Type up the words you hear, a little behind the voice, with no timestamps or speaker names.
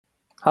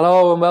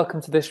Hello and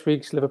welcome to this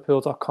week's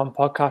Liverpool.com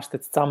podcast.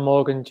 It's Dan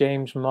Morgan,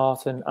 James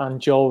Martin,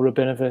 and Joel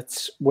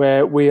Rabinowitz,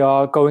 where we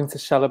are going to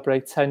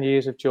celebrate 10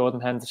 years of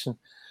Jordan Henderson,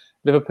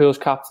 Liverpool's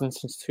captain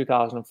since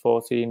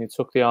 2014. He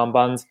took the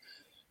armband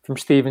from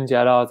Steven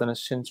Gerrard and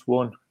has since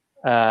won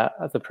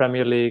the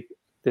Premier League,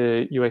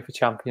 the UEFA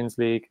Champions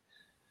League,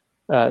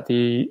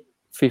 the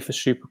FIFA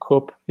Super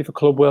Cup, FIFA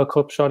Club World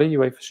Cup,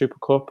 UEFA Super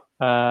Cup,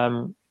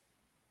 and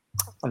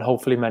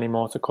hopefully many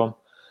more to come.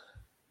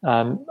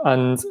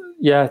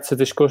 To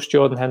discuss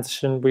Jordan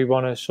Henderson, we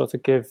want to sort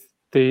of give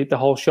the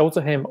whole show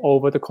to him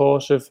over the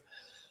course of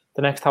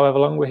the next however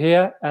long we're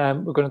here.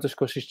 We're going to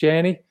discuss his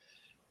journey.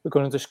 We're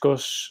going to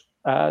discuss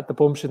the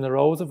bumps in the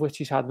road, of which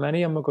he's had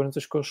many, and we're going to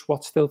discuss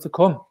what's still to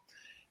come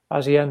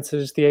as he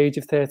enters the age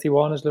of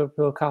 31 as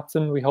Liverpool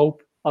captain. We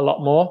hope a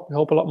lot more. We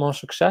hope a lot more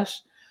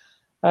success.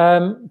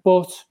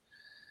 But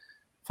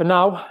for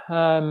now,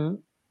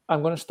 I'm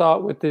going to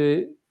start with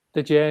the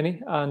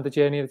journey at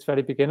its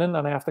very beginning.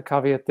 And I have to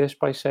caveat this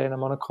by saying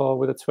I'm on a call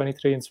with a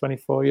 23 and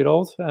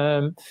 24-year-old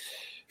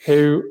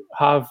who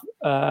have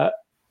a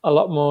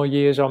lot more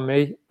years on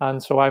me.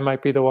 And so I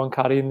might be the one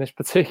carrying this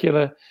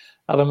particular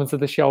element of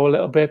the show a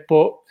little bit.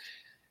 But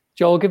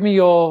Joel, give me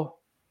your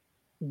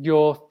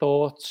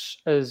thoughts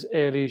as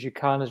early as you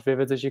can, as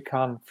vivid as you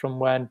can, from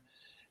when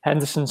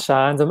Henderson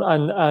signed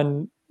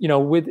and you know,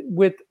 with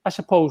I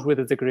suppose with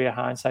a degree of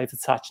hindsight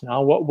attached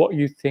now, what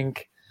you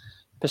think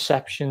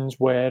perceptions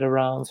were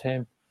around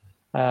him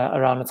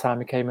around the time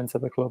he came into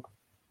the club.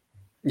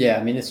 Yeah,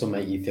 I mean, this will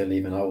make you feel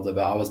even older,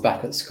 but I was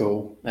back at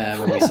school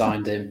when we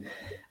signed him.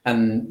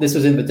 And this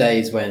was in the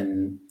days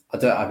when,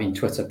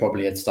 Twitter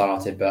probably had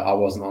started, but I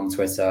wasn't on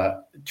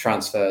Twitter.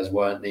 Transfers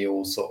weren't the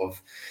all sort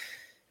of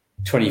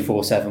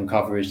 24/7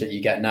 coverage that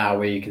you get now,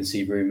 where you can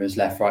see rumours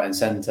left, right and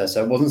centre.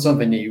 So it wasn't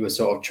something that you were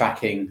sort of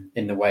tracking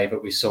in the way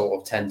that we sort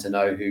of tend to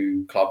know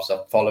who clubs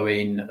are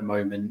following at the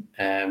moment.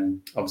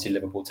 Obviously,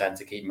 Liverpool tend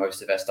to keep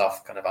most of their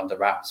stuff kind of under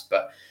wraps,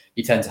 but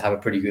you tend to have a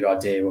pretty good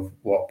idea of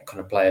what kind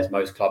of players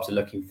most clubs are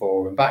looking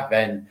for. And back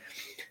then,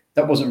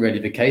 that wasn't really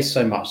the case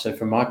so much. So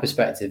from my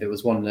perspective, it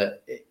was one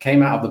that it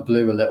came out of the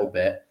blue a little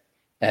bit.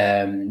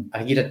 I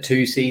think he had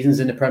 2 seasons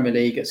in the Premier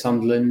League at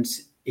Sunderland.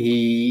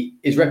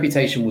 His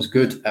reputation was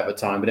good at the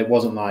time, but it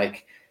wasn't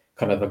like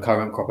kind of a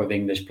current crop of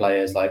English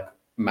players like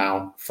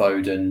Mount,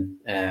 Foden,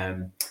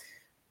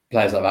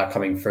 players like that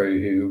coming through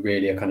who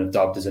really are kind of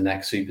dubbed as the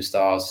next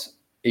superstars.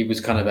 He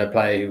was kind of a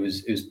player who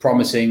was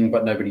promising,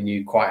 but nobody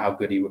knew quite how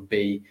good he would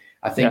be.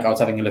 I think I was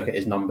having a look at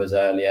his numbers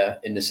earlier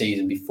in the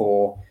season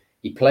before.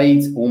 He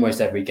played almost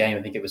every game.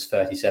 I think it was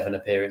 37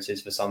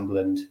 appearances for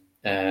Sunderland.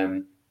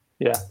 And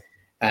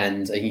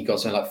he got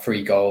something like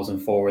 3 goals and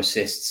 4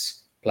 assists,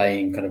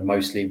 playing kind of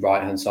mostly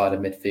right-hand side of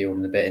midfield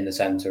and a bit in the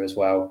centre as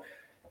well.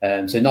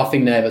 So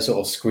nothing there that sort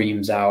of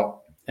screams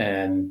out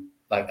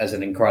like as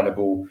an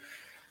incredible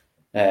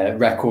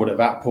record at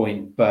that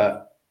point.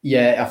 But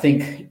yeah, I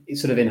think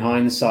sort of in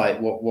hindsight,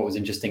 what was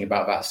interesting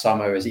about that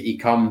summer is he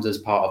comes as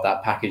part of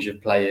that package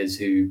of players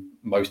who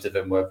most of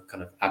them were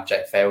kind of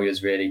abject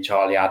failures, really.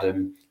 Charlie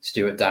Adam,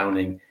 Stuart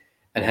Downing,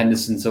 and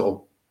Henderson sort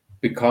of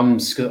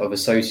becomes sort of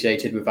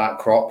associated with that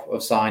crop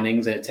of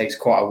signings. And it takes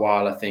quite a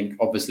while, I think.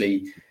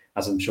 Obviously,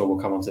 as I'm sure we'll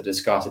come on to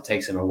discuss, it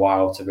takes him a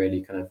while to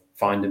really kind of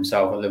find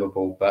himself at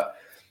Liverpool. But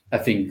I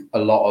think a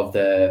lot of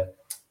the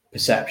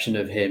perception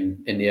of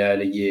him in the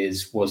early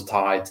years was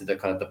tied to the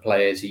kind of the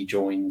players he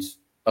joined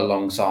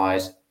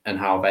alongside and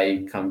how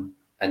they kind of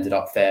ended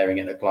up faring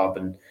at the club.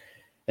 And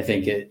I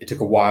think it took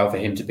a while for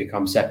him to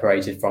become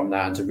separated from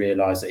that and to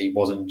realise that he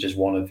wasn't just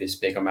one of this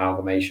big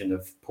amalgamation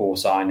of poor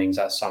signings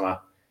that summer.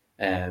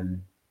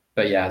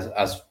 But yeah,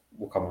 as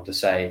we'll come on to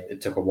say,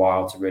 it took a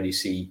while to really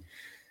see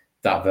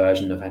that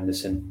version of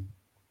Henderson.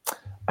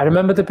 I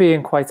remember there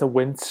being quite a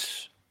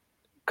wince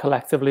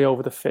collectively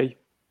over the fee.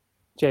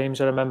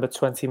 James, I remember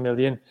 20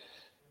 million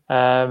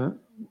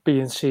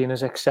being seen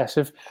as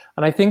excessive.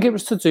 And I think it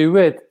was to do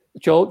with,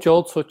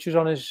 Joel touches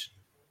on his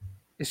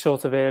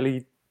sort of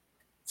early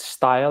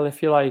style,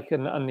 if you like,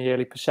 and the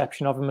early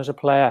perception of him as a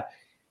player.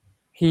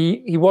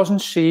 He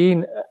wasn't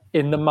seen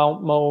in the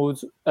Mount mode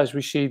as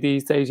we see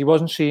these days. He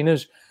wasn't seen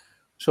as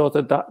sort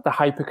of the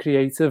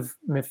hyper-creative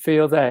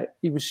midfielder.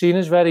 He was seen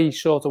as very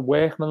sort of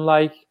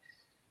workmanlike,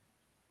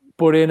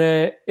 but in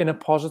a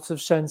positive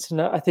sense.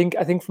 And I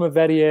think from a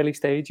very early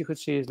stage, you could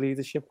see his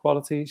leadership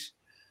qualities.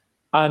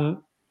 And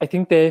I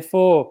think,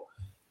 therefore,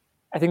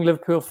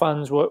 Liverpool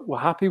fans were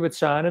happy with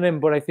signing him,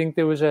 but I think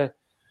there was an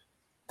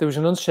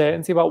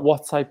uncertainty about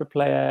what type of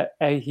player,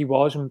 A, he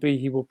was, and B,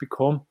 he would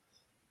become.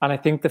 And I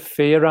think the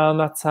fear around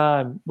that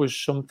time was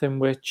something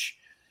which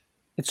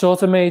it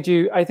sort of made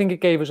you, I think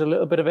it gave us a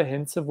little bit of a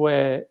hint of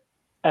where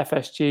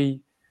FSG,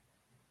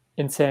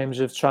 in terms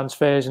of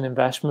transfers and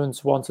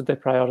investments, wanted their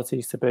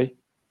priorities to be.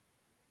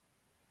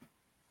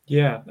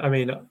 Yeah, I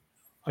mean,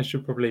 I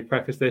should probably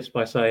preface this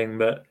by saying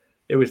that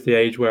it was the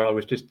age where I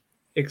was just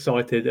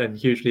excited and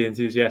hugely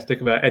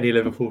enthusiastic about any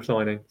Liverpool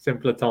signing.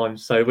 Simpler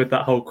times. So with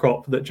that whole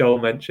crop that Joel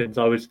mentions,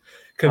 I was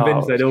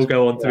convinced they'd all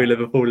go on to be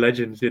Liverpool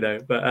legends, you know.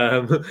 But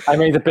I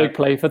made a big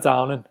play for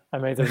Downing. I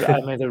made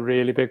a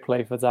really big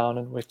play for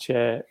Downing, which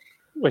I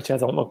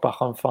don't look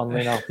back on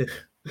fondly now.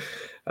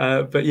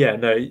 But yeah,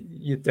 no,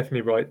 you're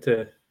definitely right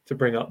to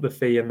bring up the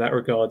fee in that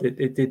regard.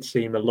 It did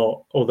seem a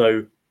lot,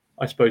 although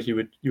I suppose you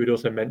would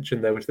also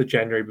mention there was the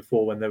January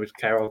before when there was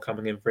Carroll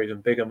coming in for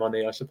even bigger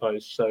money, I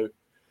suppose. So,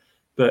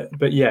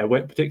 but yeah,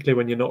 particularly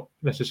when you're not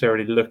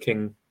necessarily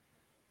looking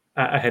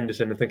at a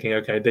Henderson and thinking,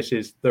 okay, this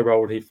is the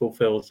role he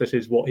fulfills, this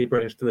is what he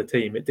brings to the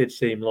team. It did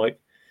seem like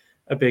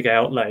a big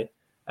outlay,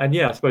 and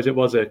yeah, I suppose it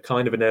was a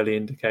kind of an early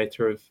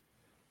indicator of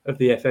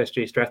the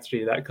FSG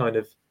strategy, that kind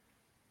of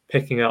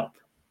picking up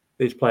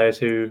these players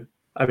who,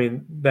 I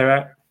mean,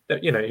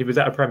 he was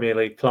at a Premier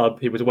League club,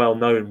 he was well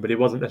known, but he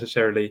wasn't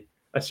necessarily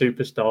a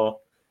superstar,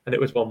 and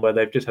it was one where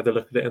they've just had a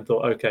look at it and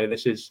thought, okay,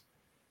 this is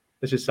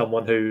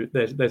someone who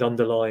there's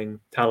underlying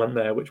talent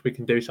there which we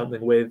can do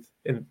something with.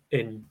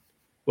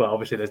 Well,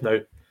 obviously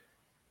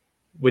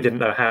we didn't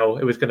know how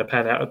it was going to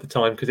pan out at the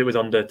time because it was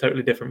under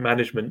totally different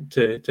management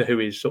to who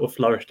he's sort of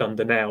flourished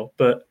under now.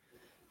 But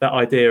that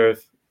idea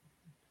of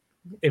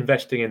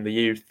investing in the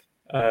youth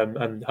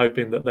and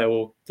hoping that they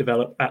will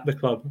develop at the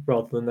club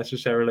rather than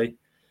necessarily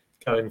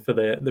going for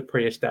the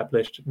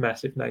pre-established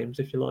massive names,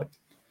 if you like.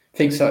 I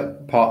think so.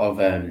 Part of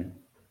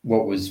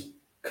what was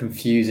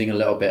confusing a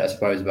little bit, I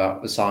suppose,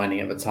 about the signing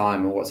at the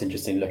time, and what's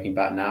interesting looking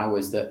back now,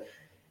 is that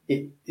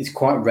it's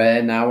quite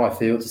rare now, I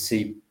feel, to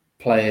see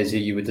players who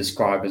you would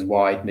describe as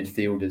wide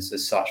midfielders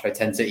as such. They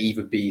tend to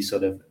either be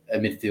sort of a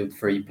midfield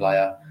free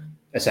player,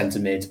 a centre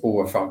mid,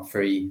 or a front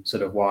three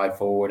sort of wide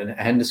forward. And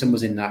Henderson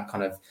was in that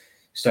kind of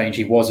strange.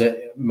 He was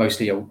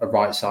mostly a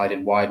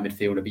right-sided wide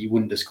midfielder, but you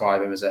wouldn't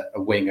describe him as a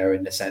winger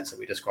in the sense that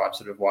we describe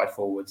sort of wide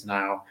forwards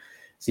now.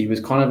 So he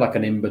was kind of like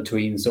an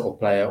in-between sort of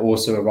player,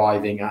 also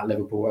arriving at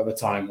Liverpool at a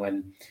time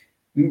when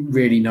we didn't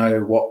really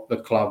know what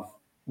the club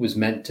was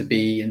meant to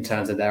be in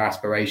terms of their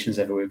aspirations,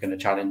 if we were going to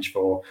challenge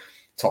for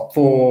top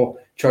 4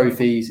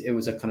 trophies. It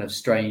was a kind of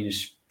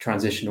strange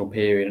transitional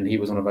period, and he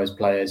was one of those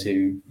players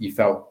who you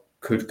felt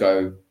could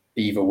go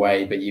either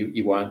way, but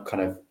you weren't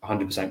kind of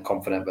 100%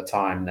 confident at the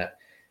time that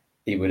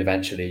he would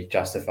eventually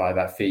justify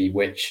that fee,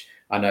 which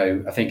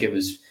I think it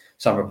was,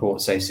 some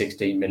reports say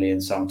 16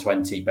 million, some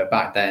 20, but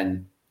back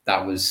then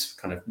that was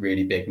kind of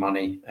really big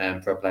money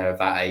for a player of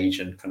that age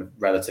and kind of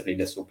relatively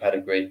little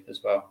pedigree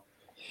as well.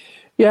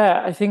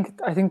 Yeah, I think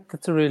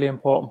that's a really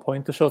important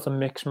point, the sort of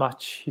mixed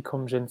match he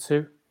comes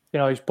into. You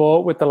know, he's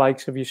bought with the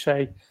likes of, you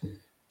say,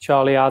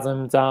 Charlie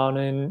Adam,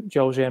 Downing,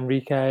 Jose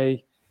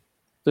Enrique.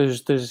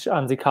 There's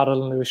Andy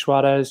Carroll and Luis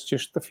Suarez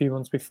just a few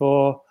months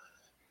before.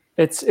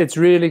 It's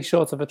really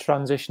sort of a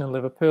transition in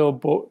Liverpool.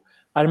 But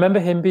I remember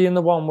him being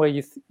the one where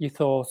you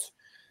thought,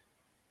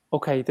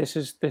 okay, this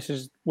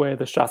is where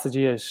the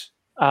strategy is.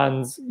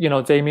 And, you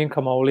know, Damien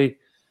Comolli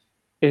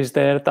is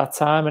there at that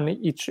time, and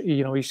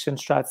he's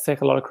since tried to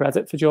take a lot of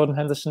credit for Jordan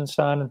Henderson's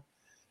signing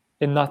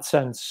in that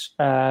sense.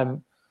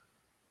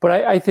 But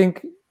I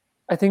think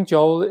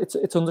Joel,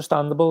 it's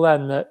understandable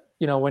then that,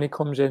 you know, when he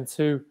comes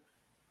into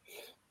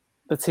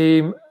the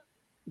team,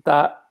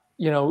 that,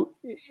 you know,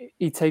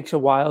 he takes a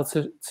while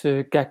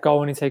to get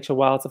going. He takes a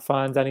while to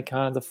find any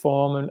kind of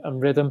form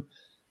and rhythm.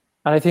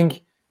 And I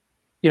think,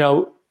 you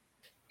know,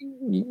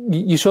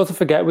 you sort of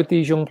forget with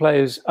these young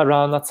players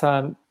around that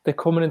time, they're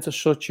coming into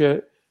such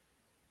a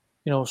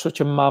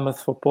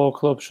mammoth football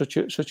club, such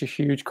a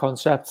huge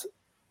concept.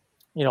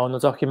 You know, in the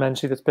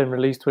documentary that's been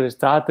released with his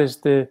dad, there's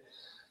the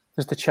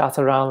chat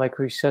around, like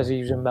he says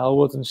he was in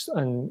Melwood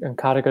and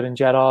Carragher and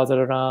Gerrard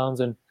are around,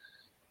 and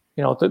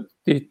you know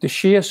the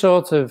sheer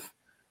sort of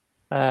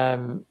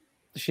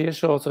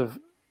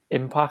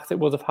impact it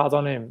would have had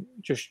on him,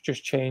 just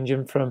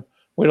changing from,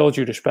 with all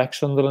due respect,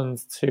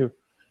 Sunderland to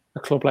a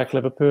club like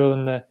Liverpool,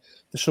 and the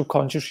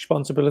subconscious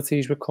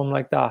responsibilities which come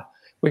with that.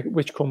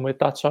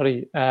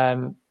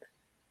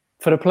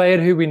 For a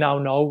player who we now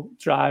know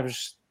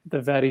drives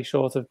the very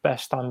sort of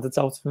best standards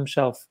out of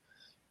himself,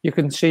 you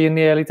can see in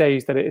the early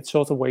days that it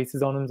sort of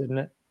weighted on him, didn't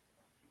it?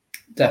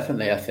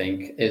 Definitely, I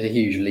think it was a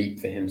huge leap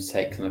for him to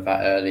take kind of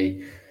that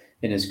early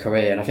in his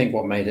career. And I think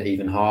what made it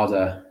even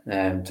harder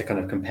to kind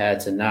of compare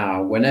to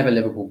now, whenever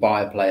Liverpool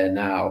buy a player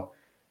now,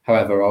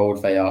 however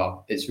old they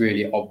are, it's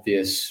really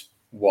obvious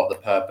what the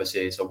purpose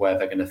is or where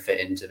they're going to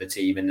fit into the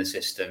team, in the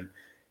system,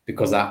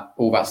 because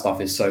all that stuff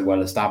is so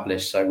well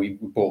established. So we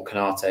bought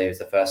Konate as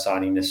the first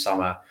signing this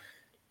summer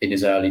in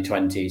his early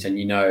 20s, and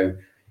you know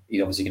he's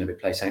obviously going to be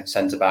playing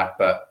centre back,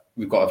 but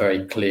we've got a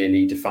very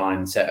clearly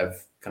defined set of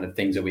kind of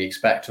things that we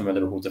expect from a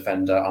Liverpool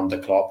defender under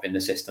Klopp in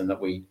the system that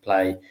we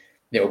play.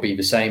 It will be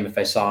the same if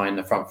they sign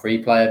a front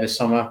three player this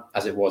summer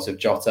as it was with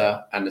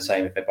Jota, and the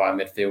same if they buy a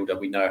midfielder.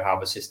 We know how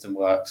the system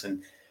works,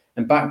 and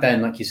back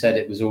then, like you said,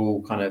 it was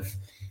all kind of,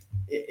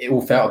 it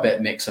all felt a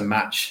bit mix and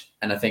match.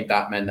 And I think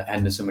that meant that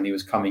Henderson, when he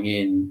was coming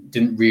in,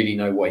 didn't really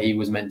know what he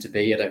was meant to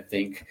be. I don't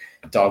think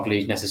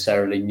Dalglish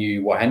necessarily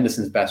knew what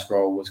Henderson's best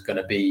role was going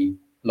to be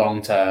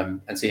long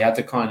term. And so he had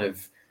to kind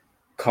of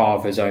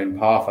carve his own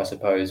path, I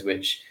suppose,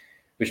 which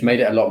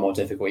made it a lot more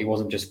difficult. He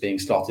wasn't just being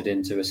slotted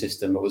into a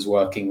system that was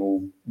working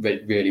all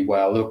really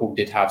well. Liverpool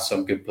did have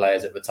some good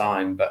players at the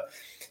time, but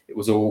it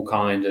was all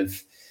kind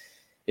of,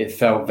 it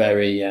felt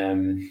very,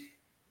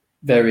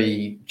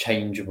 very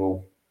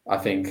changeable, I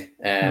think,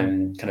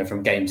 kind of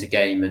from game to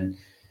game. And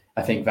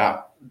I think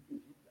that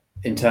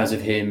in terms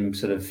of him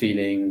sort of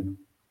feeling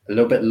a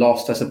little bit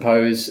lost, I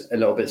suppose, a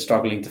little bit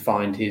struggling to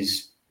find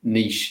his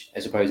niche, I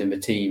suppose, in the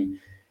team,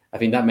 I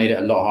think that made it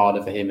a lot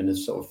harder for him in the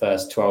sort of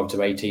first 12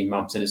 to 18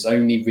 months. And it's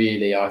only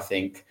really, I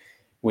think,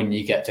 when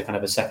you get to kind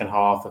of the second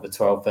half of the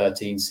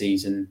 12-13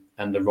 season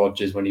and the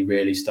Rodgers, when he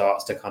really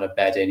starts to kind of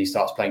bed in, he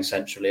starts playing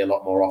centrally a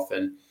lot more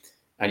often,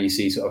 and you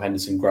see sort of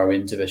Henderson grow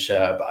into the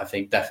shirt. But I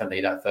think definitely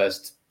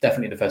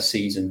the first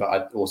season, but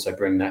I'd also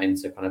bring that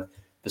into kind of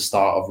the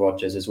start of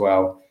Rodgers as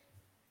well.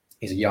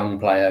 He's a young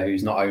player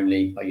who's not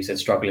only, like you said,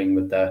 struggling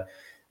with the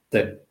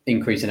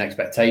increase in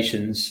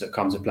expectations that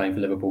comes with playing for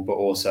Liverpool, but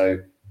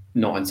also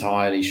not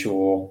entirely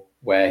sure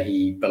where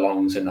he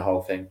belongs in the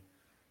whole thing.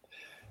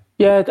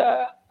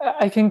 Yeah,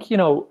 I think,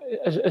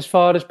 as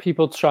far as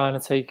people trying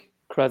to take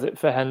credit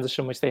for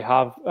Henderson, which they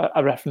have,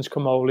 I referenced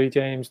Comolli,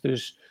 James,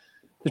 there's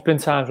been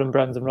times when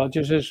Brendan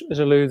Rodgers has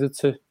alluded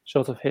to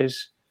sort of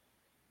his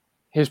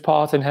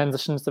part in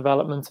Henderson's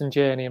development and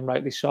journey, and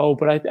rightly so.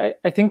 But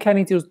I think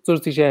Kenny does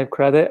deserve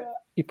credit.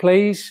 He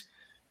plays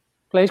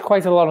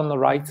quite a lot on the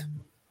right,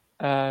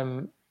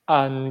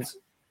 and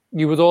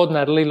you would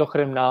ordinarily look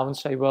at him now and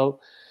say, well,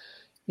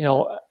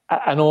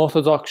 an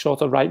orthodox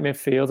sort of right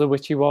midfielder,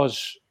 which he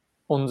was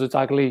under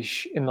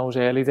Dalglish in those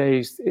early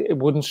days, it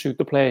wouldn't suit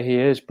the player he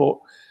is. But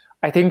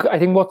I think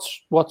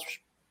what's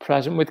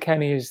present with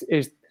Kenny is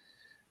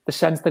the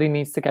sense that he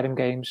needs to get him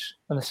games,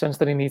 and the sense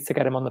that he needs to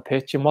get him on the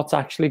pitch. And what's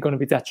actually going to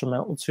be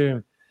detrimental to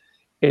him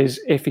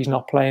is if he's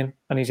not playing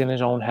and he's in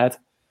his own head.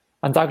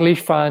 And Dalglish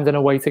finding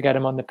a way to get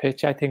him on the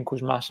pitch, I think,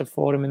 was massive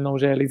for him in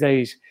those early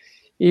days,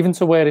 even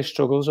to where he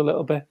struggles a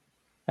little bit,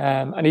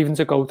 and even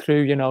to go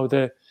through,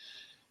 the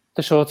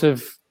sort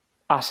of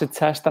acid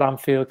test that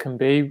Anfield can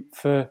be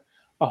for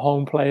a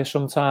home player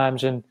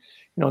sometimes. And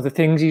the other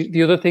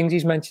things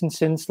he's mentioned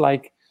since,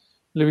 like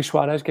Luis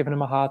Suarez giving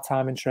him a hard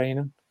time in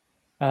training,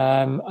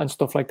 and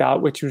stuff like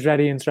that, which was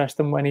very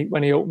interesting when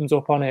he opened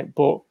up on it.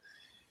 But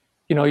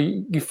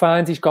you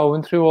find he's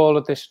going through all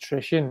of this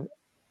attrition,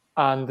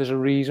 and there's a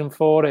reason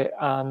for it,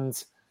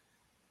 and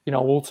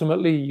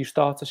ultimately you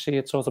start to see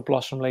it sort of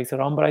blossom later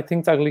on. But I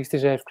think Dalglish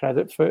deserves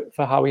credit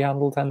for how he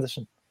handled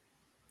Henderson.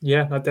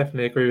 Yeah, I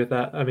definitely agree with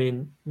that. I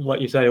mean,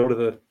 like you say, all of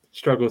the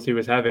struggles he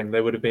was having,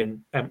 they would have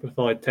been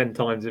amplified 10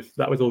 times if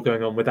that was all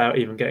going on without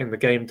even getting the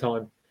game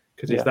time,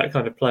 because he's that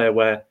kind of player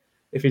where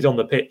if he's on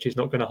the pitch, he's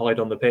not going to hide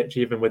on the pitch,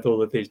 even with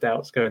all of these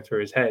doubts going through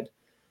his head.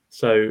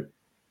 So,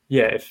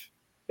 yeah, if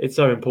it's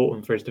so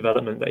important for his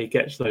development that he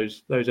gets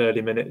those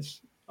early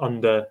minutes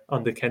under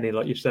Kenny,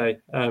 like you say.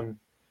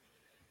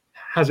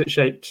 Has it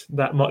shaped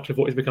that much of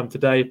what he's become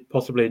today?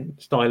 Possibly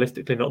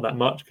stylistically not that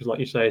much, because like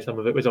you say, some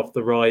of it was off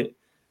the right,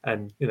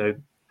 and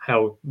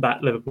how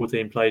that Liverpool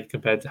team played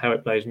compared to how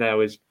it plays now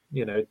is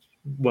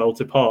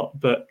worlds apart.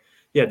 But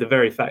yeah, the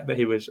very fact that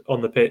he was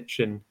on the pitch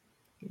and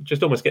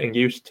just almost getting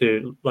used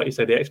to, like you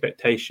say, the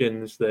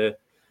expectations, the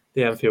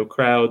Anfield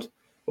crowd,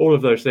 all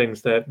of those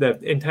things, they're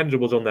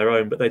intangibles on their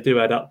own, but they do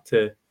add up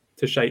to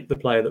shape the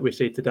player that we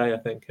see today, I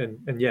think.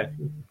 And yeah,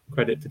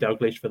 credit to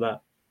Dalglish for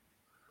that.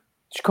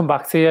 Just come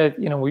back to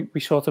we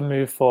sort of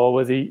move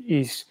forward.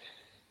 He's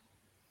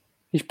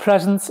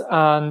present,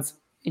 and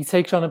he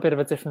takes on a bit of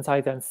a different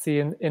identity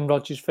in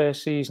Rodgers'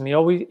 first season.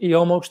 He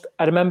almost,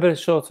 I remember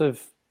sort of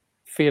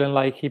feeling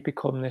like he'd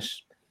become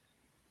this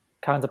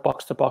kind of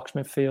box to box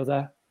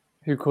midfielder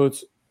who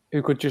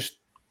could just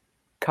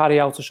carry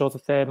out a sort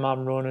of third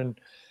man run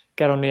and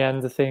get on the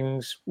end of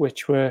things,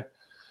 which were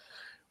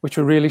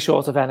really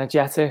sort of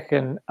energetic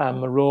and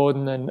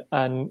marauding,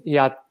 and he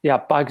had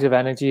bags of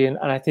energy, and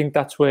I think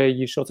that's where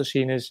you sort of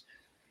seen his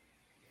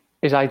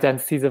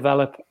identity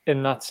develop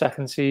in that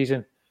second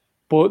season.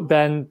 But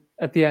then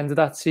at the end of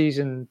that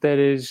season, there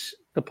is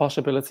the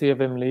possibility of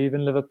him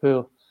leaving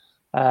Liverpool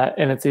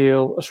in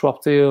a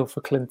swap deal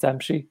for Clint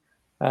Dempsey.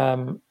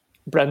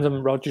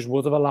 Brendan Rodgers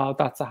would have allowed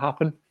that to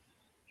happen.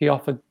 He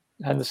offered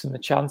Henderson the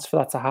chance for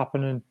that to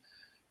happen, and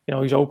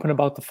he's open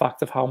about the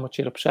fact of how much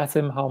it upset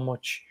him, how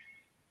much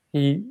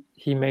he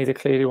made it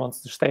clear he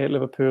wanted to stay at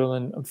Liverpool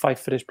and fight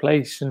for his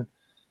place. And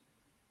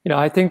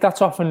I think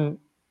that's often,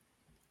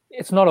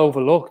 it's not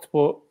overlooked,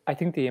 but I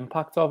think the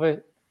impact of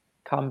it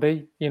can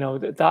be,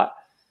 that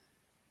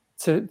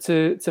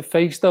to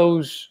face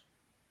those,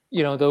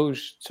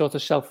 those sort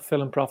of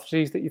self-fulfilling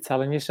prophecies that you're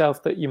telling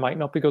yourself that you might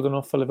not be good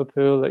enough for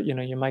Liverpool, that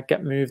you might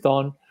get moved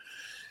on,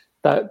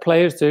 that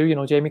players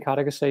do. Jamie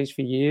Carragher says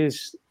for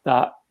years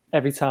that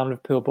every time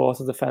Liverpool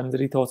bought a defender,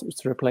 he thought it was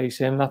to replace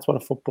him. That's what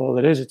a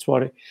footballer is. It's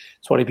what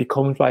he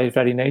becomes by his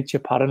very nature,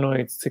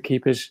 paranoid to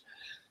keep his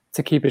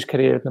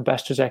career in the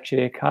best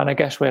trajectory it can. I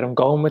guess where I'm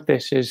going with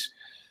this is,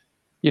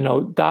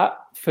 that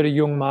for a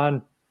young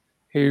man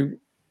who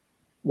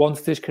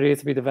wanted his career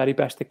to be the very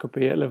best it could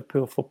be at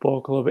Liverpool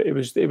Football Club. It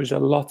was a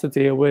lot to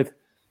deal with,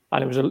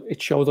 and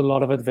it showed a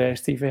lot of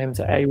adversity for him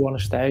to A, want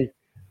to stay,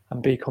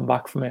 and B, come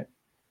back from it.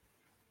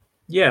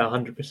 Yeah,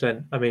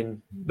 100%. I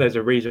mean, there's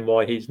a reason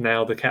why he's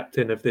now the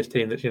captain of this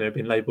team that's,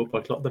 been labelled by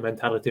Klopp the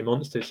mentality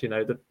monsters.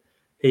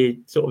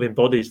 He sort of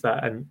embodies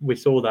that, and we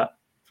saw that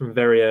from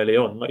very early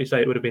on. Like you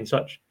say, it would have been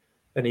such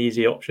an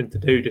easy option to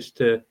do, just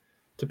to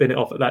bin it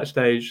off at that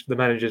stage. The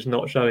manager's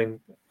not showing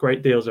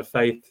great deals of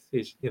faith.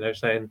 He's,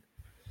 saying,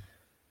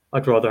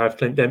 I'd rather have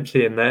Clint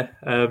Dempsey in there,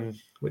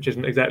 which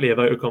isn't exactly a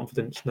vote of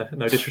confidence.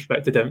 No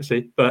disrespect to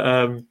Dempsey,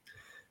 but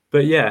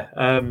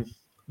yeah.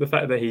 The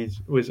fact that he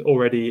was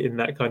already in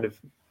that kind of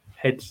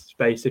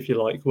headspace, if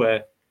you like,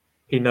 where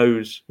he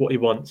knows what he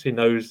wants, he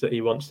knows that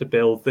he wants to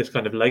build this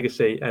kind of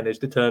legacy and is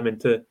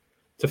determined to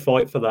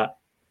fight for that.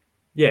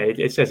 Yeah,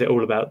 it says it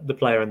all about the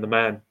player and the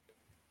man.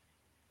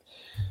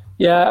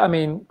 Yeah, I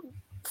mean,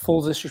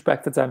 full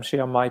disrespect to Dempsey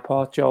on my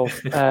part, Joel.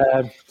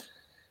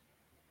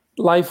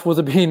 Life would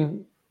have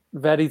been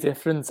very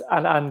different,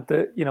 and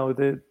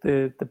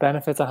the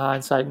benefit of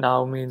hindsight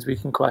now means we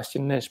can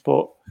question this,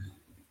 but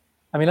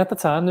I mean, at the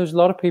time, there was a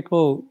lot of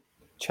people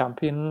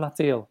championing that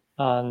deal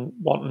and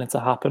wanting it to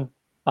happen.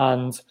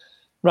 And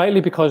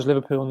rightly, because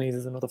Liverpool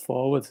needed another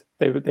forward.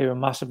 They were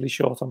massively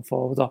short on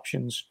forward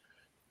options.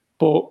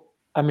 But,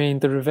 I mean,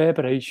 the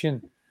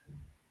reverberation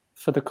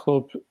for the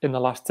club in the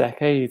last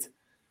decade,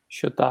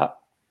 should that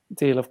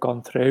deal have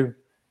gone through,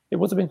 it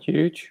would have been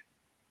huge.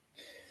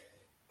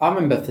 I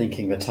remember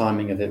thinking the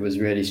timing of it was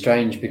really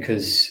strange,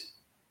 because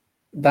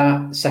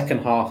that second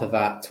half of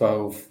that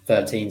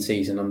 12-13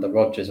 season under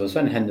Rodgers was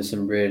when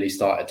Henderson really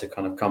started to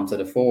kind of come to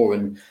the fore.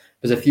 And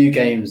there's a few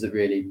games that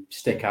really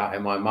stick out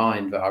in my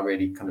mind that I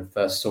really kind of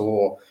first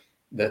saw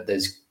that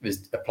there's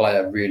a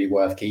player really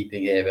worth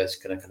keeping here that's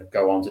going to kind of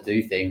go on to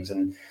do things.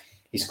 And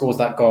he scores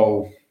that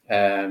goal,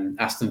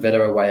 Aston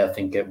Villa away, I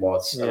think it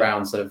was,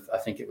 around I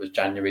think it was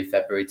January,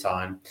 February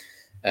time.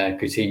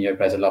 Coutinho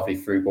plays a lovely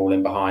through ball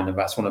in behind, and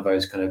that's one of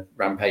those kind of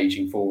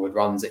rampaging forward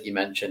runs that you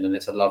mentioned, and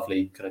it's a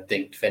lovely kind of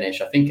dinked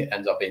finish. I think it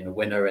ends up being the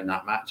winner in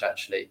that match,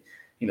 actually.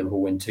 I think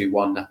Liverpool win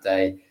 2-1 that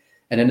day.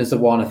 And then there's the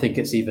one, I think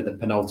it's either the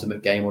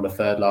penultimate game or the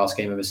third last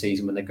game of the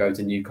season, when they go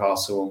to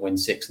Newcastle and win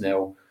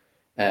 6-0,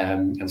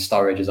 and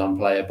Sturridge is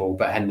unplayable,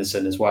 but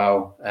Henderson as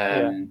well.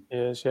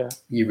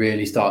 You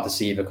really start to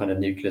see the kind of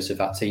nucleus of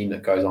that team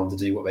that goes on to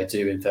do what they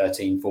do in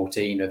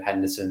 13-14 of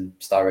Henderson,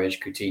 Sturridge,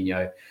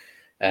 Coutinho.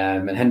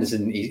 And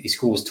Henderson, he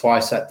scores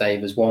twice that day.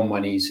 There's one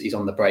when he's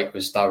on the break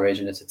with Sturridge,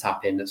 and it's a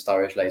tap in that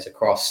Sturridge lays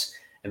across,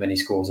 and then he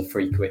scores a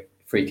free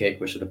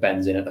kick which sort of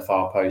bends in at the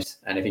far post.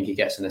 And I think he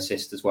gets an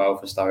assist as well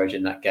for Sturridge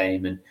in that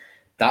game. And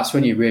that's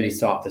when you really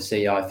start to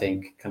see, I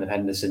think, kind of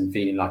Henderson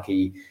feeling like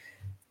he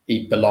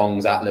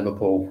belongs at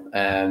Liverpool.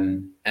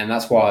 And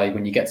that's why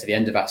when you get to the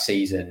end of that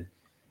season,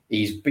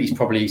 he's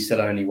probably still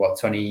only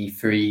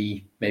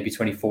 23, maybe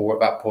 24 at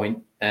that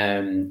point.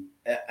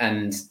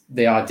 And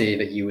the idea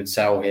that you would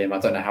sell him, I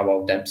don't know how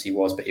old Dempsey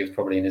was, but he was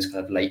probably in his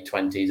kind of late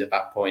 20s at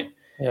that point.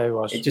 Yeah, he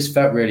was. It just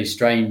felt really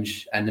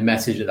strange. And the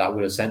message that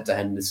would have sent to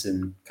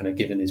Henderson, kind of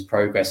given his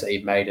progress that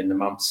he'd made in the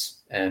months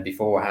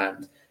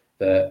beforehand,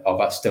 that,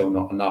 that's still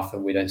not enough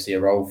and we don't see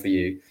a role for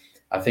you,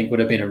 I think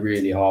would have been a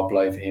really hard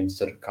blow for him to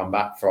sort of come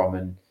back from.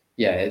 And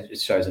yeah, it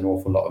shows an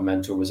awful lot of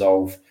mental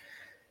resolve.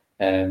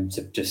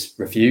 To just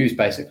refuse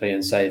basically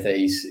and say that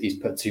he's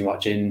put too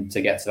much in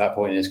to get to that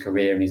point in his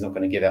career and he's not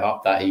going to give it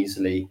up that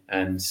easily.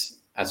 And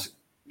as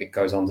it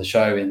goes on to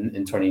show in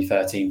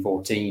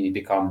 2013-14, he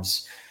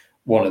becomes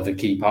one of the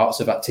key parts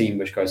of that team,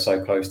 which goes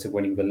so close to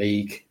winning the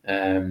league.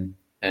 And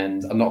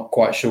I'm not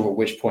quite sure at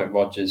which point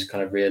Rodgers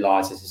kind of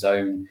realises his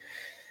own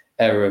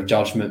error of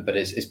judgment, but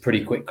it's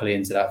pretty quickly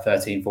into that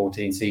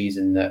 13-14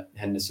 season that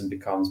Henderson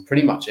becomes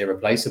pretty much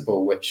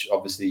irreplaceable, which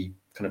obviously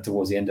kind of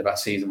towards the end of that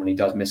season, when he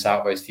does miss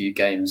out those few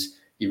games,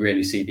 you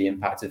really see the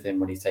impact of him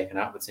when he's taken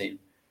out of the team.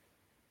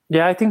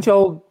 Yeah, I think,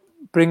 Joel,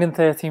 bringing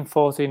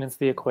 13-14 into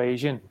the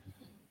equation,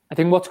 I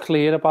think what's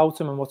clear about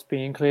him and what's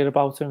being clear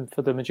about him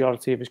for the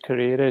majority of his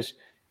career is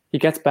he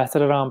gets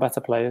better around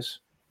better players.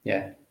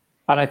 Yeah.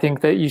 And I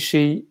think that you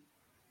see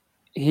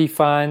he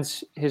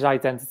finds his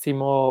identity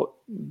more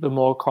the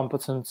more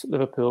competent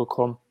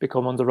Liverpool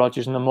become under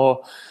Rodgers, and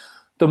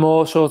the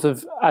more sort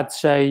of, I'd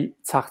say,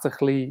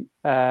 tactically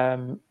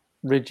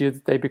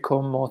rigid they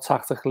become, more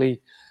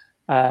tactically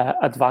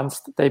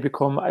advanced they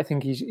become. I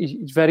think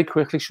he's very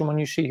quickly someone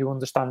you see who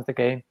understands the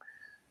game,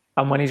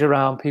 and when he's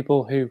around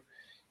people who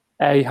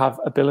A, have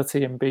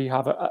ability and B,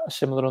 have a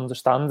similar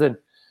understanding,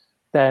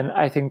 then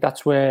I think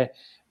that's where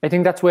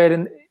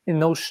in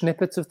those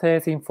snippets of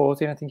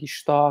 13-14, I think he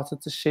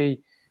started to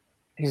see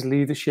his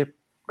leadership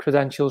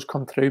credentials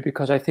come through,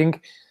 because I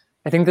think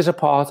there's a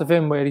part of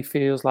him where he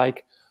feels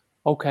like,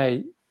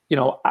 okay,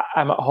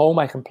 I'm at home,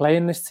 I can play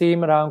in this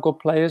team around good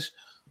players,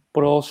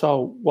 but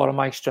also what are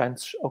my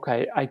strengths?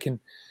 Okay, I can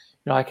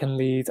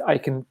lead, I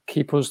can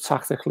keep us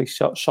tactically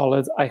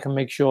solid, I can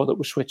make sure that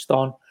we're switched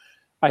on,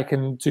 I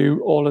can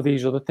do all of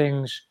these other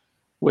things,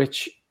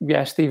 which,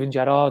 Steven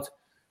Gerrard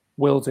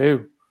will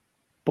do.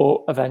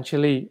 But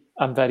eventually,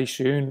 and very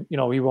soon,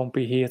 he won't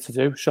be here to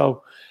do.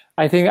 So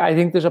I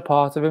think there's a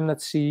part of him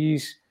that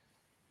sees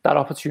that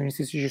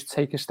opportunity to just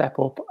take a step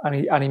up,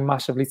 and he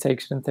massively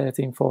takes it in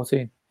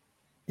 13-14.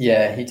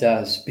 Yeah, he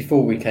does.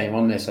 Before we came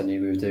on this, I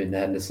knew we were doing the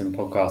Henderson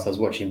podcast. I was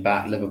watching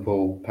back.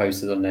 Liverpool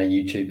posted on their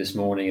YouTube this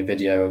morning a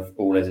video of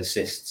all his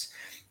assists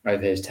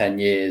over his 10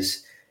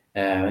 years.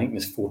 I think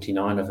there's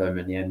 49 of them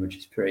in the end, which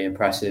is pretty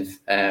impressive.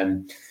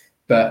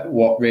 But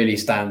what really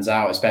stands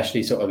out,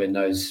 especially sort of in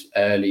those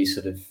early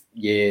sort of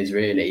years,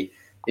 really,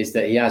 is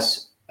that he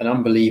has an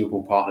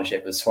unbelievable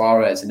partnership with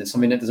Suarez. And it's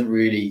something that doesn't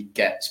really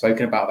get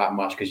spoken about that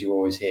much because you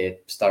always hear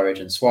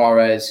Sturridge and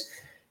Suarez.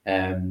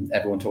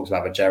 Everyone talks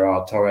about the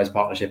Gerrard Torres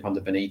partnership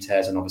under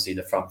Benitez, and obviously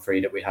the front three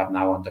that we have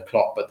now under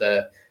Klopp. But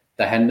the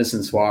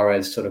Henderson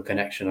Suarez sort of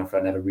connection, I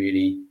never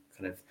really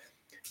kind of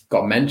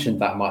got mentioned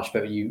that much.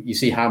 But you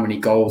see how many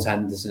goals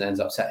Henderson ends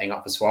up setting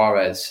up for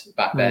Suarez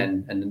back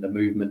then, and then the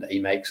movement that he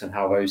makes and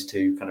how those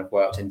two kind of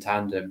worked in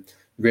tandem.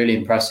 Really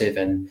impressive.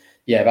 And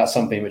yeah, that's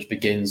something which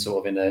begins sort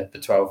of in the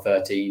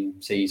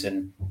 12-13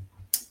 season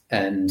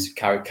and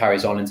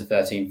carries on into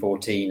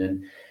 13-14.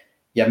 And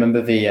yeah, I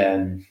remember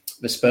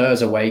the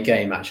Spurs away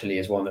game actually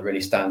is one that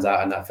really stands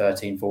out in that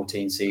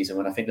 13-14 season,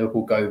 when I think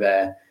Liverpool go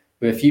there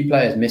with a few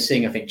players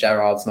missing. I think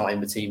Gerrard's not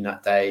in the team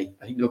that day.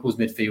 I think Liverpool's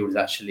midfield is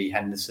actually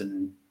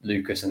Henderson,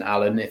 Lucas and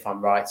Allen, if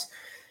I'm right.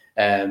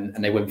 And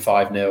they win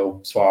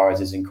 5-0.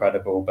 Suarez is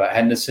incredible. But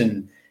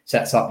Henderson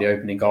sets up the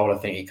opening goal. I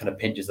think he kind of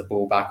pinches the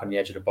ball back on the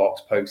edge of the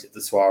box, pokes it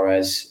to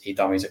Suarez. He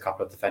dummies a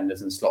couple of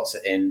defenders and slots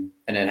it in.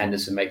 And then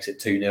Henderson makes it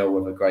 2-0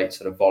 with a great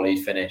sort of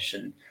volleyed finish.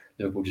 And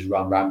Liverpool just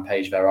run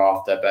rampage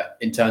thereafter. But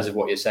in terms of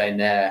what you're saying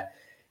there,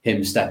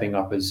 him stepping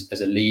up as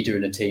a leader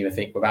in the team, I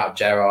think without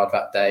Gerrard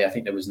that day, I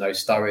think there was no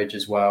Sturridge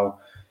as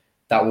well.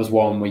 That was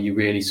one where you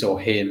really saw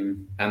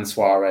him and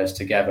Suarez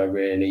together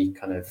really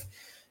kind of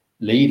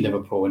lead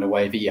Liverpool in a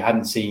way that you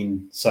hadn't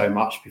seen so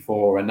much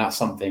before. And that's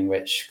something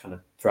which kind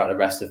of throughout the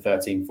rest of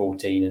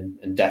 13-14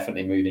 and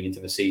definitely moving into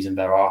the season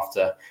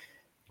thereafter,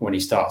 when he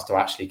starts to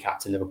actually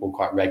captain Liverpool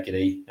quite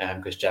regularly,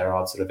 because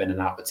Gerrard's sort of in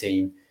and out of the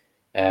team,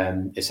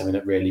 is something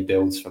that really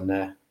builds from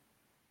there.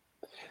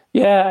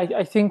 Yeah,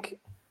 I think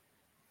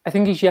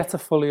he's yet to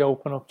fully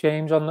open up,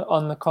 James,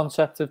 on the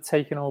concept of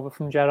taking over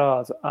from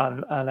Gerrard,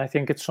 and I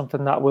think it's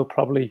something that we'll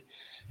probably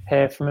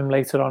hear from him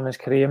later on in his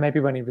career, maybe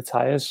when he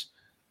retires.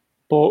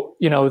 But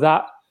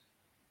that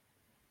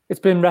it's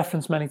been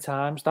referenced many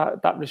times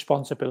that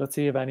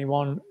responsibility of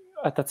anyone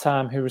at the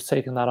time who was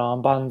taking that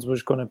armband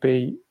was going to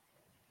be,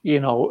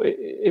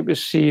 it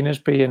was seen as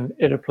being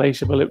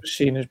irreplaceable. It was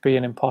seen as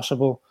being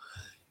impossible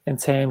in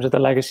terms of the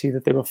legacy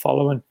that they were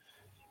following.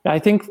 I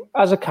think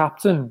as a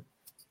captain,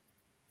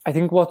 I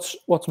think what's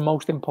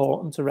most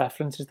important to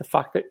reference is the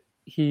fact that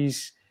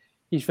he's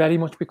very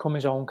much become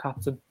his own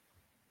captain,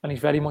 and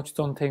he's very much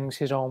done things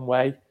his own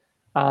way.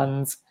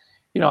 And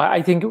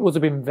I think it would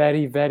have been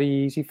very, very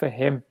easy for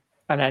him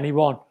and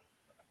anyone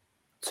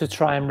to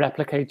try and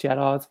replicate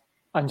Gerrard.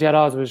 And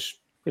Gerrard was,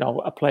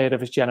 a player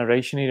of his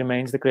generation. He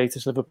remains the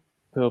greatest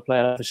Liverpool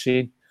player I've ever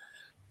seen.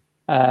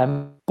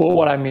 But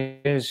what I mean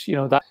is,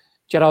 that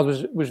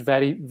Gerrard was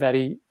very,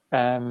 very,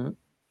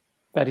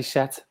 very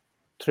set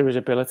through his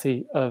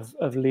ability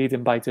of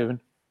leading by doing,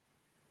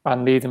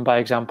 and leading by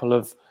example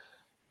of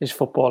his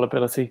football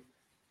ability.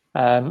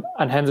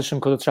 And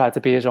Henderson could have tried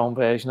to be his own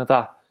version of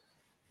that.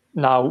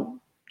 Now,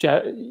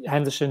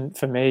 Henderson,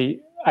 for me,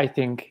 I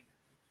think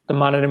the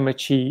manner in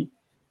which he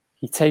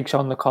takes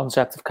on the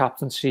concept of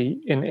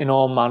captaincy in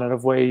all manner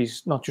of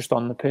ways, not just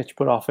on the pitch,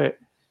 but off it,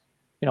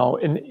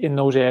 in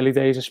those early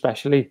days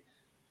especially,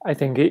 I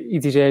think he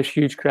deserves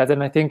huge credit.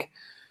 And I think,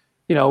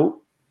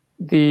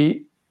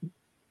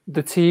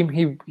 the team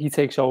he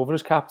takes over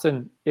as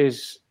captain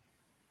is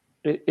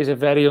a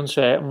very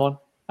uncertain one,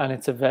 and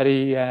it's a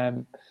very,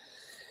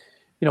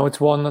 it's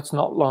one that's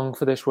not long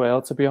for this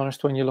world, to be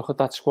honest. When you look at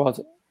that squad,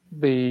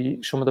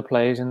 some of the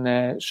players in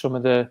there, some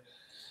of the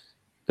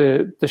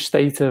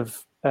state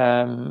of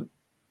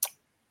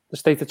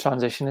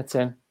transition it's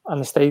in, and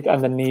the state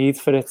and the need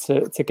for it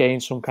to gain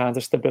some kind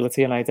of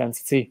stability and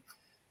identity.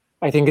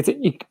 I think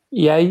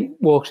A,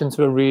 walks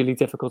into a really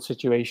difficult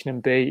situation,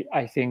 and B,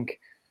 I think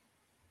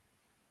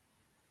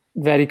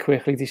very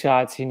quickly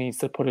decides he needs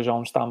to put his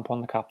own stamp on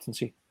the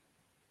captaincy.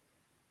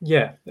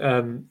 Yeah,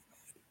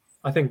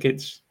 I think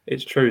it's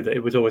true that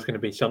it was always going to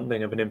be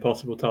something of an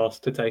impossible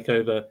task to take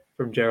over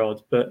from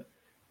Gerrard, but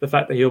the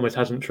fact that he almost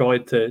hasn't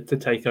tried to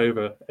take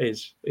over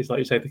is like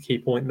you say, the key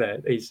point there.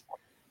 He's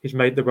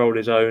made the role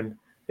his own.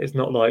 It's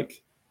not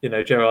like,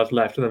 Gerrard's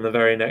left and then the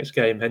very next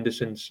game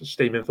Henderson's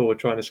steaming forward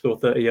trying to score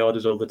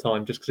 30-yarders all the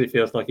time just because he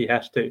feels like he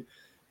has to.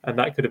 And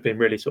that could have been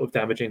really sort of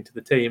damaging to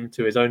the team,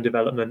 to his own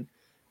development.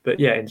 But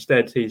yeah,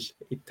 instead he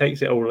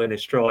takes it all in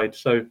his stride,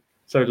 so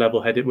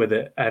level-headed with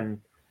it,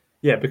 and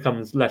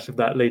becomes less of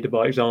that leader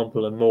by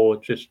example and more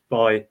just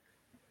by,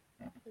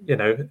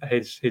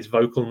 his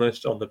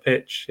vocalness on the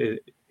pitch,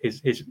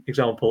 his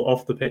example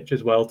off the pitch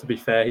as well. To be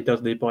fair, he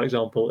does lead by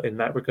example in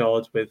that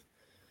regard with,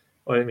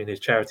 his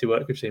charity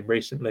work we've seen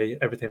recently,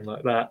 everything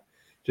like that.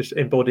 just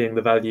embodying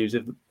the values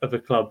of a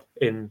club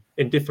in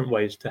different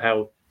ways to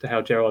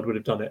how Gerrard would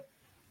have done it.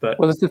 But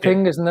there's the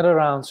thing, isn't it?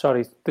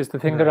 There's the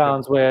thing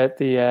around where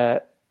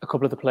a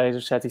couple of the players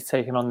have said he's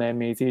taken on their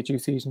media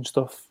duties and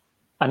stuff,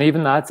 and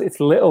even that, it's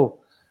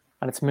little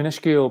and it's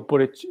minuscule,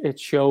 but it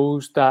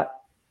shows that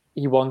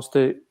he wants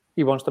to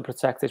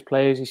protect his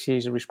players. He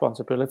sees a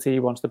responsibility. He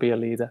wants to be a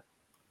leader.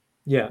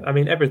 Yeah, I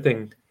mean,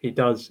 everything he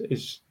does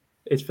is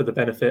for the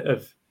benefit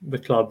of the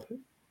club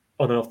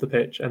on and off the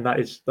pitch, and that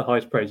is the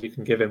highest praise you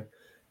can give him.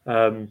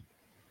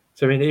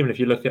 So, I mean, even if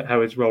you look at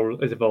how his role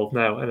has evolved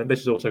now, and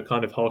this is also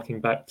kind of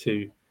harking back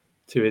to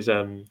his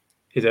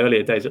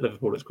earlier days at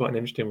Liverpool, it's quite an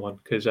interesting one,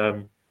 because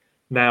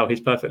now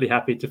he's perfectly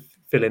happy to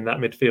fill in that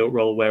midfield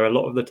role where a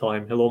lot of the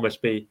time he'll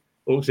almost be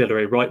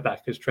auxiliary right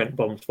back as Trent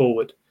bombs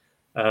forward.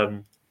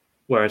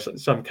 Whereas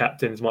some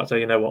captains might say,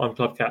 you know what, I'm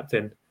club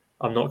captain,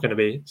 I'm not going to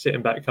be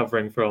sitting back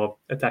covering for our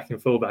attacking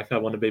fullback. I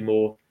want to be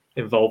more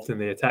involved in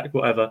the attack,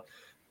 whatever.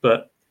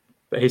 But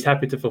he's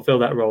happy to fulfill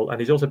that role, and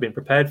he's also been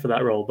prepared for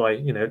that role by,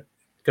 you know,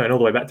 going all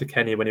the way back to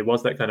Kenny when he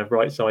was that kind of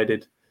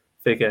right-sided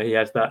figure. He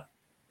has that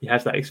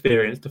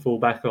experience to fall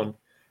back on,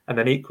 and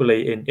then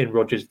equally in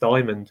Rodgers'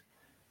 diamond,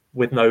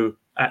 with no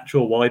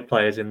actual wide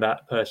players in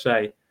that per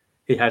se,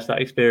 he has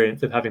that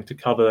experience of having to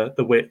cover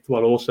the width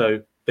while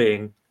also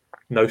being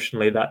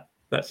notionally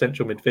that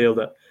central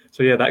midfielder.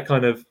 So yeah, that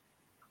kind of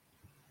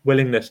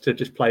willingness to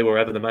just play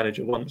wherever the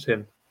manager wants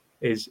him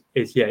is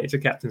it's a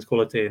captain's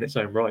quality in its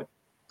own right.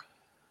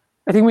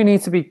 I think we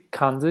need to be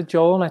candid,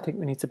 Joel, and I think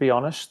we need to be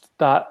honest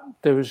that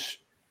there was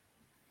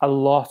a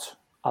lot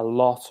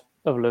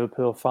of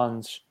Liverpool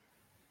fans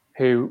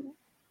who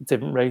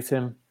didn't rate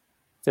him,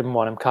 didn't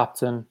want him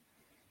captain,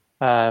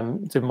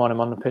 didn't want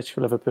him on the pitch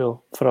for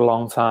Liverpool for a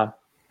long time.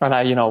 And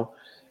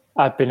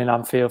I've been in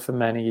Anfield for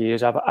many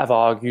years. I've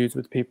argued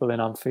with people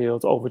in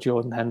Anfield over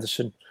Jordan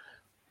Henderson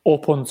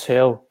up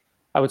until,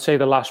 I would say,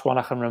 the last one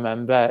I can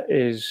remember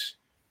is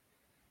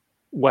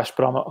West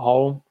Brom at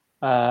home,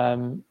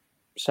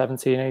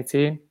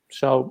 17-18.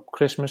 So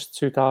Christmas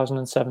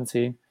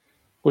 2017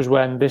 was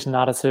when this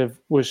narrative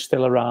was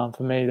still around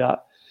for me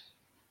that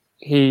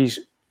he's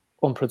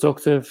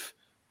unproductive,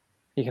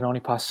 he can only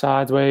pass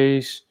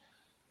sideways,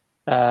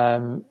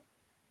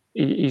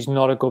 he's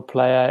not a good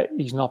player,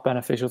 he's not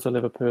beneficial to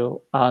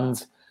Liverpool.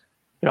 And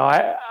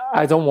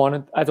I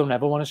don't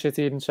ever want to sit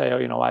here and say,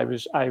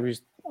 I was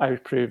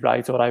proved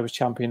right, or I was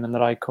championing the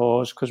right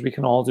cause, because we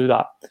can all do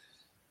that.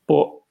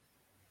 But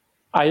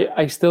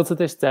I still to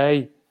this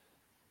day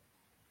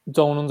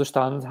don't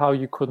understand how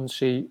you couldn't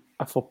see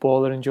a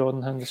footballer in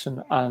Jordan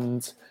Henderson.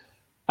 And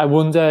I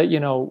wonder,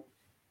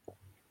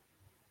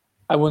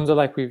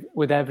 like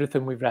with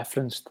everything we've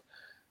referenced,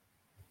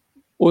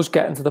 us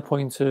getting to the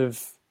point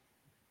of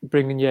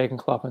bringing Jurgen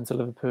Klopp into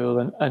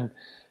Liverpool and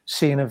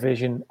seeing a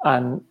vision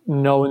and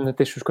knowing that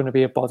this was going to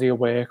be a body of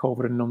work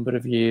over a number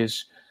of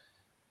years,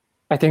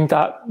 I think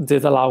that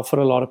did allow for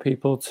a lot of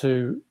people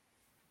to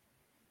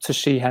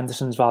see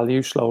Henderson's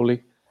value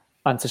slowly,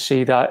 and to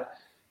see that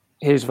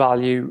his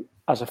value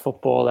as a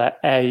footballer,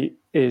 A,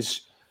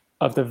 is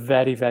of the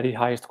very, very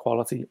highest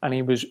quality, and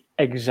he was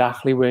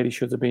exactly where he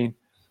should have been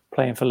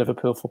playing for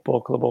Liverpool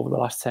Football Club over the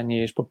last 10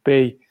 years, but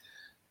B,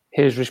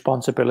 his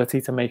responsibility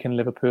to making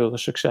Liverpool a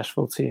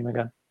successful team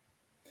again.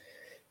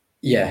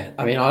 Yeah,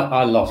 I mean,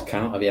 I lost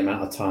count of the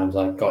amount of times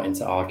I got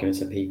into arguments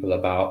with people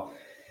about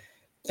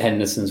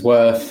Henderson's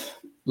worth,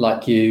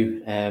 like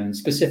you,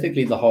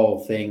 specifically the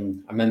whole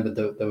thing. I remember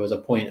there was a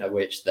point at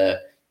which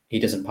he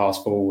doesn't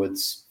pass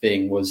forwards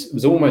thing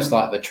was almost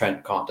like the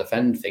Trent can't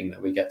defend thing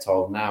that we get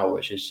told now,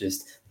 which is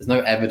just, there's no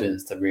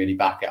evidence to really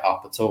back it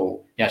up at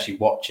all. You actually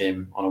watch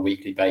him on a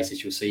weekly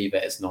basis, you'll see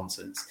that it's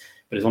nonsense.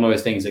 But it's one of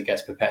those things that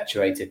gets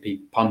perpetuated.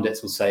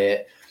 Pundits will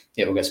say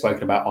it will get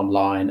spoken about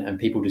online, and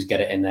people just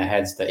get it in their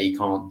heads that he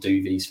can't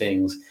do these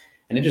things.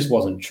 And it just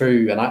wasn't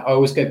true. And I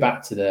always go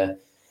back to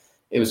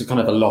it was a kind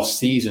of a lost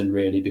season,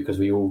 really, because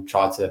we all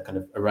tried to kind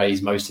of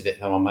erase most of it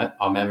from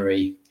our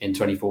memory in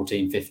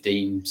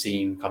 2014-15,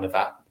 seeing kind of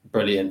that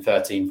brilliant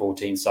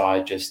 13-14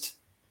 side just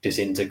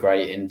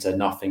disintegrate into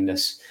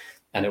nothingness.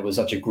 And it was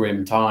such a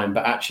grim time.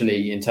 But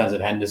actually, in terms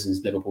of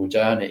Henderson's Liverpool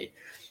journey,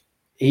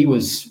 he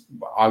was,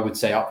 I would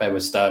say, up there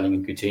with Sterling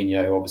and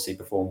Coutinho, who obviously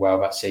performed well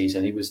that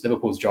season. He was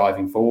Liverpool's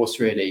driving force,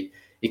 really.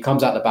 He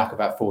comes out the back of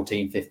that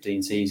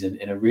 14-15 season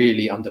in a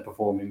really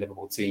underperforming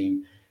Liverpool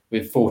team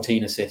with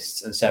 14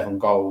 assists and 7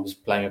 goals,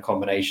 playing a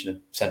combination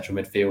of central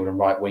midfield and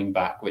right wing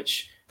back,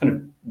 which kind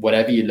of,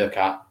 whatever you look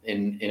at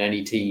in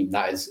any team,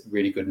 that is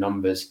really good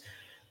numbers.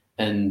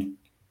 And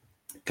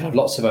kind of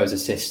lots of those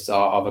assists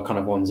are the kind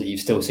of ones that you've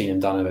still seen him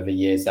done over the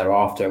years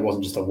thereafter. It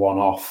wasn't just a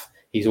one-off.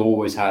 He's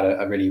always had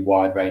a really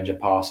wide range of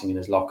passing in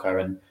his locker.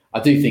 And I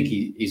do think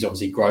he's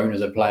obviously grown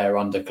as a player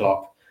under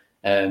Klopp,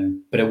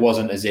 but it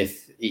wasn't as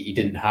if he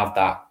didn't have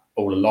that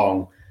all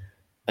along.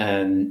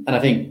 And I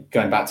think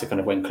going back to kind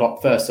of when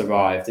Klopp first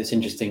arrived, it's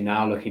interesting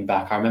now looking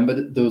back. I remember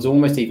that there was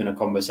almost even a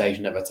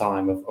conversation at the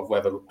time of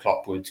whether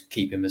Klopp would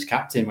keep him as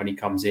captain when he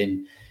comes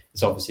in.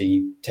 It's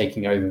obviously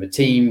taking over the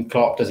team.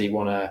 Klopp, does he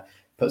want to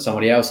put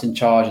somebody else in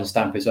charge and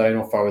stamp his own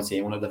authority.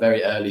 And one of the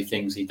very early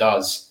things he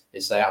does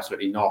is say,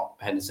 absolutely not.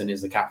 Henderson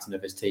is the captain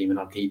of his team and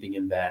I'm keeping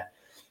him there.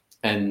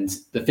 And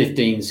the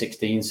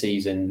 15-16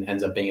 season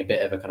ends up being a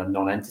bit of a kind of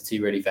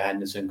non-entity really for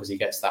Henderson because he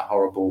gets that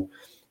horrible...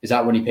 Is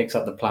that when he picks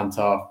up the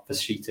plantar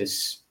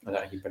fasciitis? I don't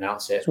know how you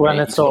pronounce it. It's when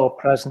it's all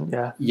present,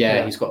 yeah.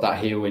 Yeah, he's got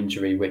that heel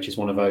injury, which is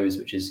one of those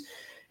which is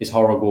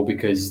horrible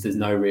because there's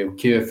no real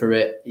cure for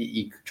it.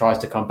 He tries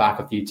to come back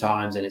a few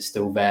times and it's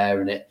still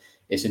there, and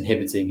it's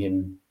inhibiting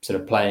him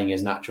sort of playing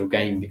his natural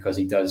game because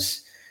he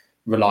does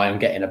rely on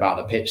getting about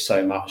the pitch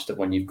so much that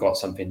when you've got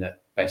something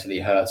that basically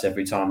hurts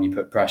every time you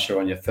put pressure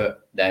on your foot,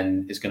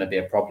 then it's going to be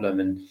a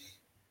problem. And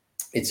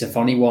it's a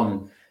funny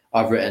one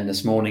I've written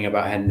this morning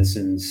about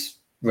Henderson's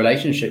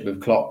relationship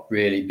with Klopp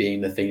really being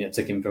the thing that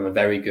took him from a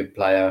very good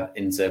player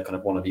into kind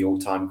of one of the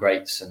all-time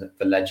greats and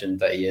the legend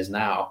that he is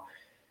now.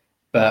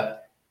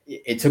 But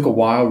it took a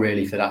while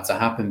really for that to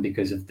happen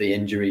because of the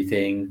injury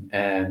thing.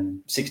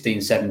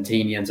 16-17,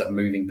 he ends up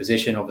moving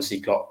position. Obviously,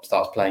 Klopp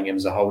starts playing him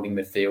as a holding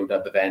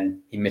midfielder, but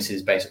then he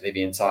misses basically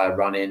the entire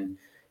run-in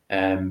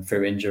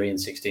through injury in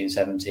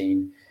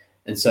 16-17.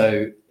 And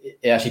so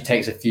it actually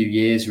takes a few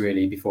years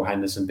really before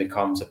Henderson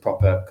becomes a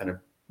proper kind of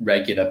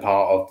regular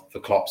part of the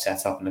Klopp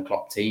setup and the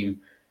Klopp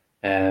team.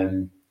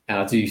 And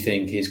I do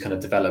think his kind of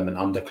development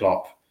under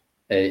Klopp,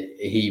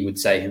 he would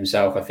say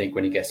himself, I think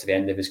when he gets to the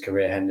end of his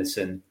career,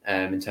 Henderson,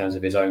 in terms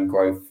of his own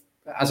growth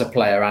as a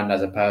player and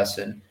as a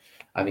person,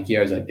 I think he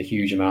owes a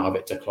huge amount of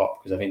it to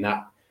Klopp because I think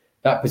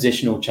that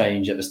positional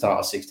change at the start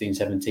of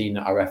 16-17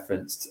 that I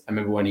referenced, I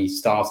remember when he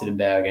started in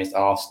there against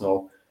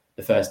Arsenal,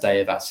 the first day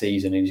of that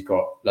season, and he's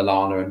got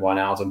Lallana and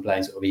Wijnaldum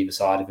playing sort of either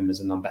side of him as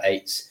a number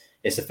 8s.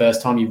 It's the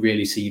first time you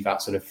really see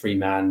that sort of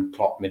three-man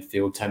Klopp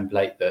midfield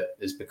template that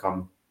has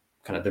become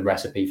kind of the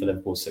recipe for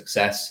Liverpool's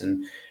success.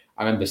 And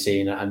I remember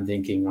seeing it and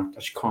thinking, I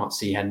just can't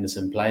see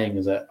Henderson playing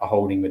as a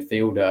holding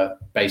midfielder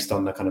based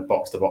on the kind of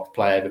box-to-box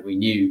player that we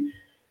knew.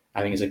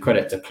 I think it's a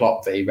credit to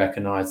Klopp that he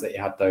recognised that he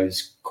had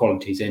those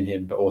qualities in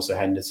him, but also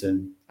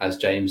Henderson, as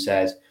James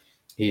said,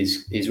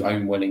 his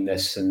own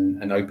willingness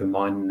and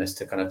open-mindedness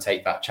to kind of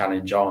take that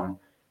challenge on,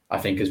 I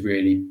think has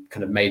really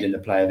kind of made him the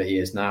player that he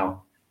is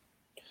now.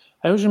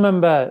 I always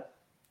remember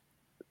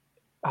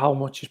how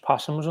much his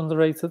passing was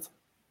underrated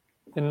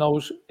in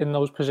those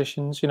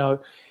positions. You know,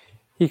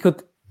 he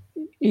could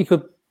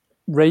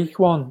rake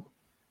one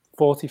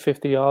 40,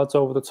 50 yards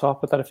over the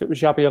top, but that if it was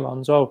Xabi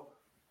Alonso,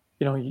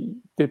 you know,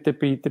 there'd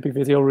be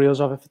video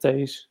reels of it for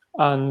days,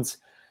 and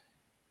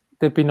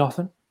there'd be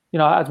nothing. You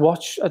know, I'd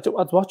watch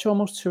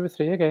almost 2 or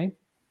 3 a game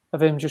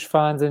of him just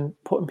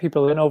putting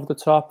people in over the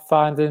top,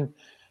 finding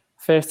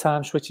first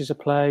time switches of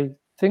play,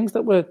 things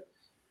that were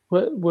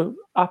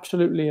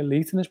absolutely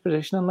elite in his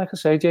position. And like I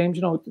say, James,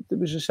 you know, there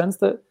was a sense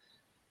that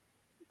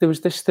there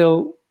was this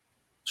still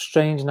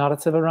strange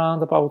narrative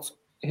around about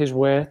his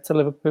worth to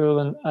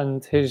Liverpool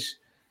and his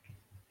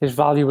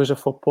value as a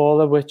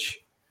footballer, which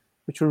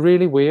were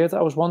really weird.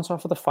 I was once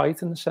offered a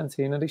fight in the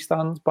centenary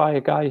stand by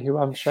a guy who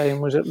I'm saying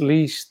was at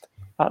least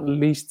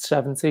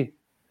 70,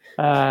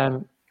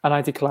 and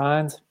I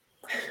declined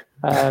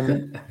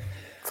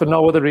for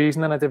no other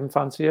reason than I didn't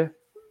fancy it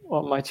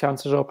or my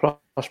chances or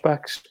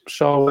prospects.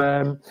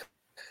 So,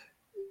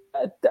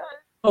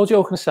 no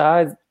joking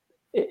aside,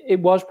 it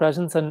was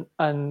present,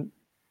 and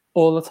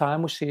all the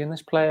time we're seeing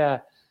this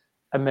player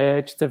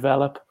emerge,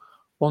 develop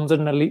under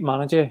an elite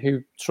manager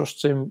who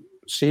trusts him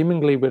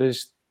seemingly with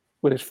his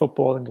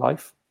footballing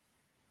life.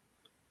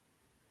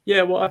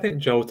 Yeah, well, I think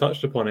Joel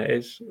touched upon it.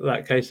 It's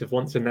that case of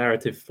once a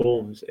narrative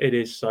forms, it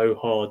is so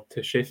hard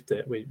to shift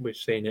it. We've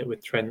seen it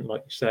with Trent,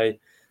 like you say.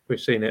 We've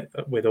seen it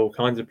with all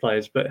kinds of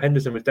players. But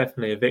Henderson was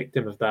definitely a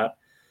victim of that.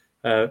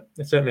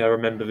 Certainly, I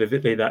remember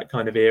vividly that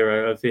kind of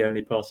era of the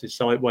only passes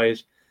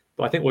sideways.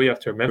 But I think what you have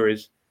to remember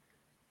is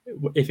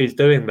if he's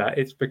doing that,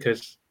 it's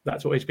because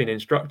that's what he's been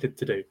instructed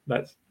to do.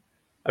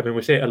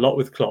 We see it a lot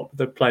with Klopp.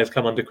 The players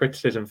come under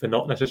criticism for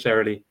not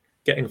necessarily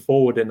getting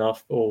forward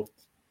enough or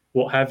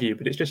what have you,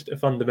 but it's just a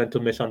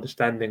fundamental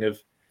misunderstanding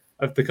of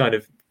the kind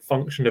of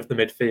function of the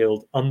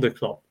midfield under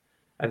Klopp.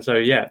 And so,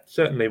 yeah,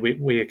 certainly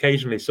we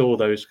occasionally saw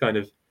those kind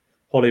of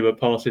Hollywood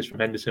passes from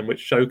Henderson,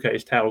 which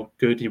showcased how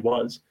good he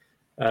was.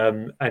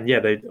 And yeah,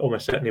 they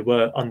almost certainly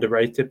were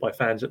underrated by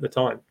fans at the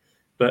time.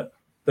 But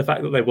the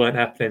fact that they weren't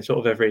happening sort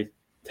of every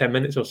 10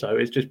 minutes or so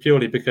is just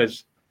purely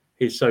because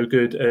he's so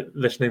good at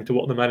listening to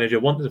what the manager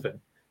wants of him.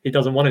 He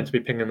doesn't want him to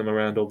be pinging them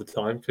around all the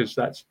time because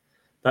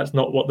that's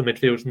not what the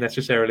midfield's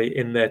necessarily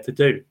in there to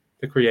do.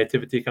 The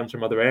creativity comes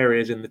from other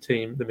areas in the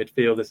team. The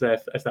midfield is there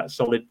as that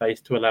solid base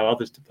to allow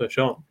others to push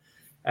on.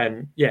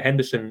 And yeah,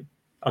 Henderson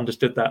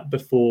understood that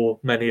before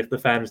many of the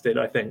fans did,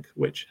 I think,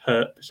 which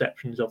hurt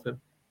perceptions of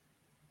him.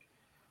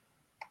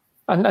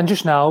 And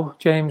just now,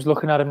 James,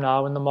 looking at him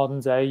now in the modern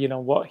day, you know,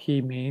 what he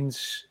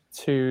means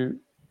to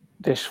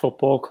this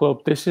football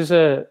club. This is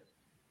a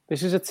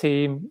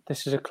team,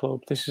 this is a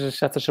club, this is a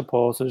set of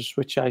supporters,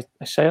 which I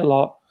say a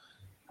lot,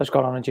 has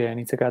gone on a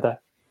journey together,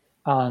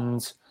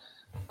 and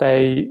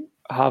they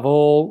have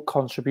all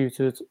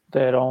contributed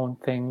their own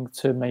thing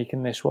to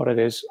making this what it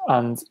is,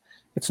 and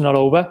it's not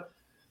over.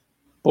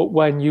 But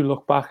when you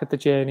look back at the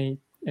journey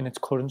in its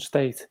current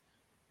state,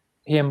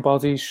 he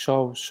embodies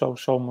so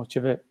much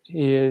of it.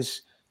 He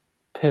is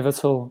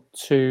pivotal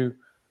to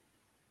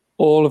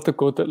all of the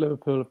good that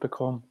Liverpool have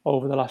become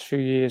over the last few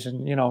years.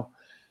 And, you know,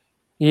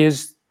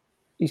 he's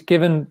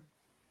given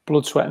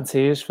blood, sweat and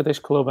tears for this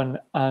club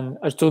and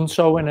has done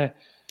so in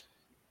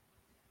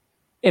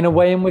a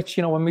way in which,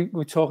 you know, when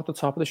we talk at the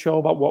top of the show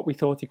about what we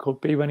thought he could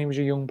be when he was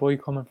a young boy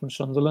coming from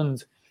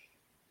Sunderland,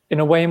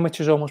 in a way in which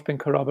has almost been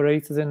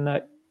corroborated in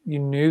that you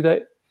knew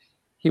that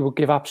he would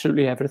give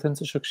absolutely everything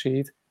to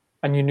succeed.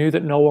 And you knew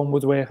that no one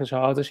would work as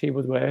hard as he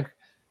would work.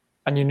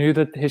 And you knew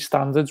that his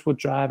standards would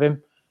drive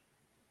him.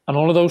 And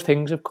all of those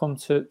things have come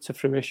to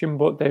fruition,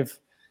 but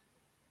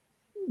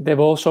they've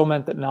also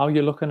meant that now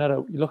you're looking at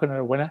a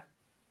winner.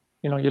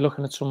 You know, you're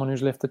looking at someone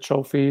who's lifted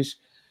trophies.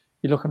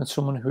 You're looking at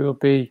someone who will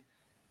be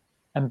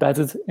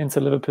embedded into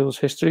Liverpool's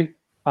history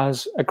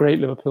as a great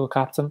Liverpool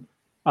captain.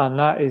 And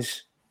that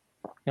is,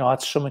 you know,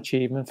 that's some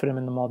achievement for him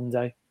in the modern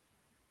day.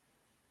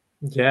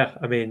 Yeah,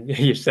 I mean,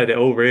 you said it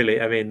all,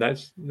 really. I mean,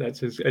 that's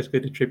as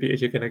good a tribute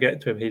as you're going to get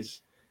to him.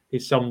 He's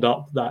summed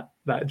up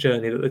that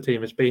journey that the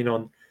team has been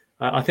on.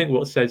 I think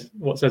what says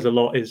a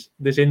lot is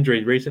this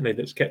injury recently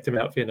that's kept him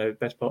out for, you know,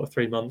 best part of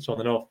 3 months on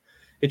and off.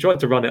 He tried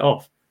to run it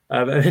off,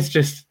 and it's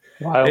just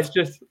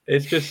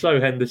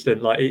so Henderson.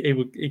 Like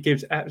he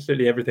gives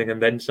absolutely everything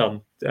and then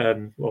some,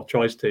 or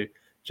tries to,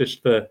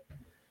 just for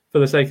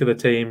the sake of the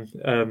team.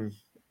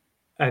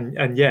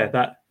 And yeah,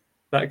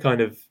 that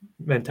kind of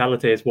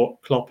mentality is what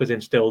Klopp has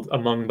instilled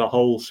among the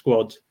whole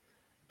squad.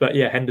 But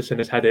yeah, Henderson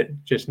has had it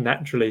just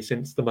naturally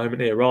since the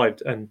moment he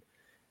arrived, and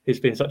he's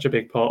been such a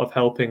big part of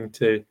helping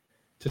to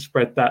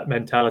spread that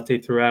mentality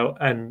throughout.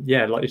 And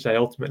yeah, like you say,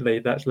 ultimately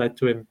that's led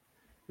to him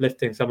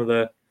lifting some of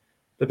the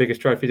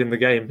biggest trophies in the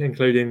game,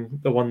 including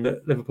the one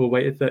that Liverpool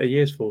waited 30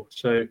 years for.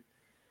 So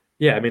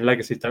yeah, I mean,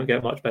 legacies don't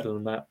get much better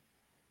than that.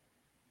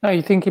 Now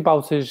you think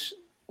about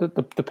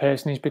the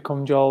person he's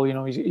become, Joel. You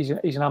know, he's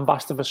an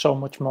ambassador for so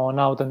much more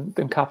now than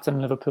captain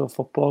of Liverpool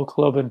Football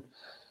Club,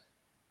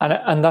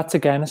 and that's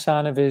again a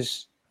sign of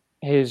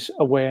his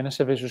awareness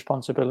of his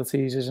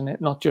responsibilities, isn't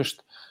it? Not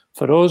just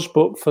for us,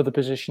 but for the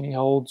position he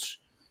holds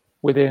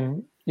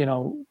within, you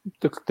know,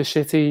 the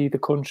city, the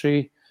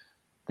country,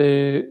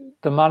 the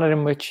manner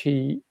in which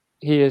he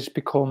has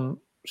become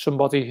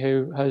somebody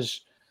who has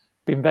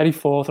been very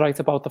forthright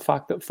about the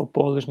fact that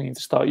footballers need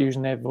to start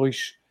using their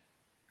voice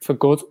for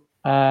good,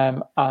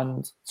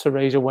 and to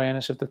raise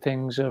awareness of the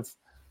things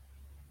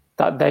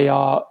that they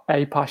are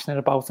passionate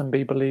about and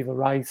believe are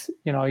right.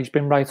 You know, he's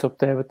been right up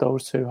there with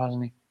those two,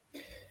 hasn't he?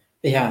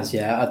 He has,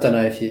 yeah. I don't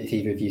know if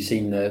either of you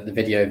seen the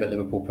video that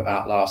Liverpool put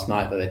out last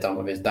night that they've done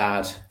with his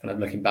dad, kind of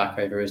looking back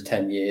over his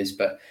 10 years.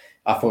 But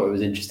I thought it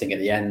was interesting at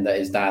the end that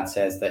his dad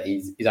says that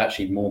he's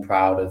actually more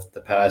proud of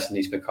the person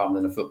he's become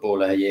than the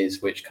footballer he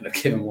is, which kind of,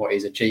 given what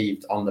he's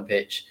achieved on the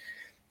pitch,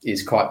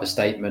 is quite the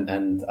statement.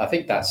 And I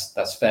think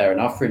that's fair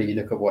enough, really. You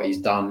look at what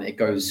he's done, it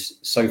goes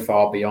so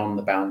far beyond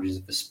the boundaries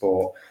of the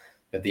sport.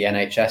 With the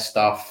NHS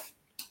stuff,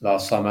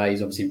 last summer,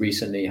 he's obviously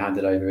recently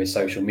handed over his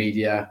social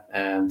media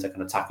to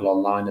kind of tackle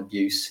online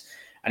abuse.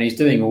 And he's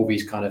doing all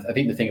these kind of, I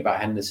think the thing about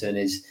Henderson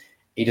is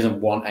he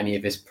doesn't want any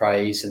of his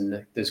praise.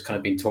 And there's kind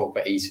of been talk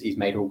that he's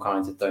made all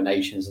kinds of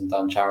donations and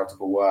done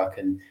charitable work,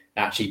 and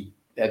actually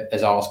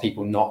has asked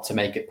people not to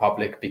make it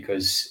public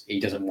because he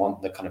doesn't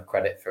want the kind of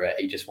credit for it.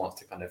 He just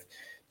wants to kind of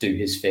do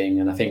his thing.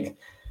 And I think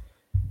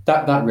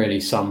that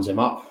really sums him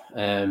up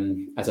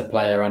as a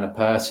player and a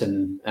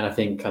person. And I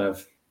think kind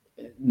of,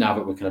 now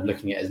that we're kind of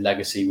looking at his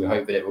legacy, we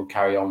hope that it will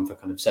carry on for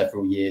kind of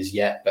several years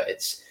yet, but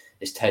it's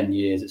 10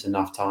 years. It's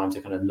enough time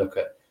to kind of look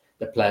at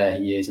the player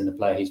he is and the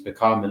player he's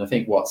become. And I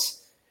think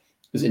what's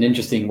an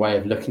interesting way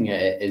of looking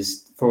at it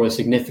is, for a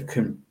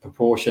significant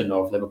proportion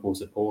of Liverpool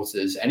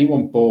supporters,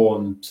 anyone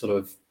born sort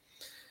of,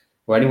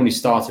 or anyone who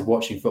started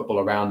watching football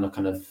around the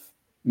kind of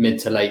mid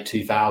to late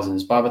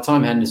 2000s, by the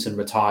time Henderson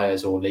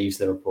retires or leaves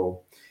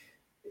Liverpool,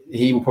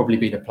 he will probably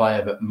be the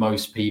player that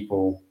most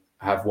people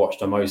have watched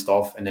the most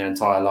of in their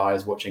entire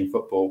lives watching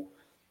football,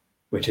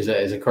 which is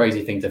a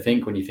crazy thing to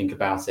think when you think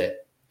about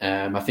it.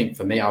 I think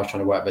for me, I was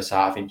trying to work this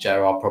out. I think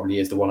Gerrard probably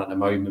is the one at the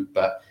moment,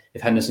 but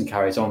if Henderson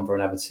carries on for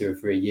another 2 or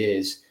 3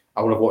 years,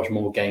 I would have watched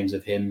more games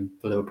of him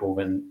for Liverpool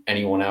than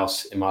anyone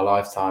else in my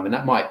lifetime. And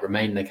that might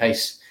remain the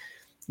case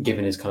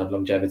given his kind of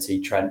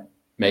longevity. Trent,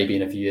 maybe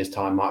in a few years'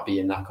 time, might be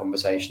in that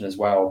conversation as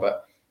well.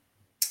 But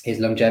his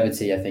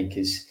longevity, I think,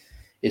 is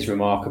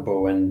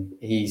remarkable. And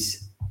I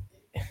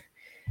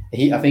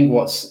think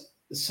what's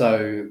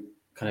so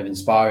kind of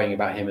inspiring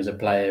about him as a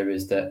player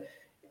is that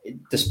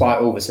despite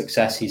all the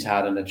success he's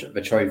had and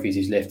the trophies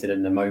he's lifted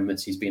and the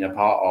moments he's been a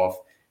part of,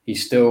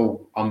 he's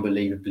still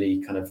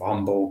unbelievably kind of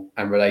humble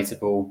and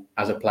relatable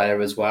as a player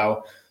as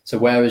well. So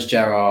whereas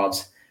Gerrard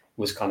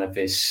was kind of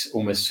this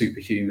almost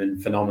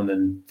superhuman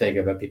phenomenon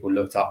figure that people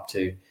looked up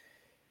to,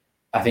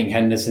 I think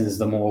Henderson's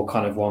the more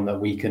kind of one that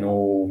we can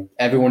all,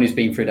 everyone who's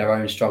been through their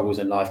own struggles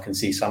in life can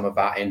see some of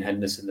that in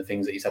Henderson, the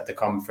things that he's had to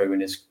come through in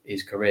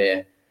his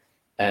career.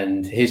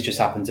 And his just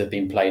happened to have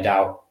been played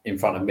out in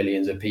front of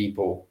millions of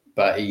people.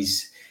 But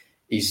he's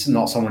he's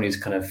not someone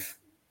who's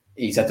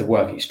he's had to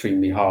work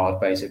extremely hard,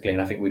 basically.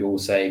 And I think we'd all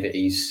say that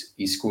he's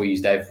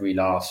squeezed every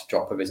last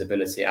drop of his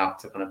ability out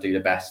to kind of do the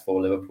best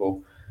for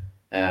Liverpool.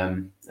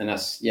 And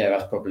that's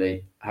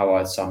probably how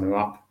I'd sum him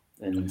up.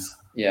 And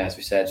yeah, as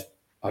we said,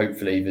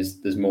 hopefully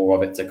there's more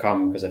of it to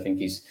come, because I think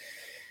he's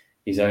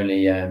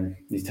only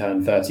he's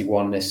turned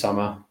 31 this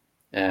summer.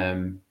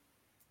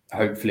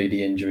 Hopefully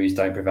the injuries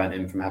don't prevent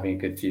him from having a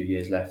good few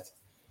years left.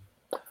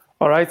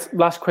 All right,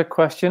 last quick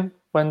question.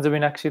 When do we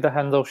next see the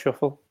Hendo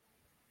shuffle?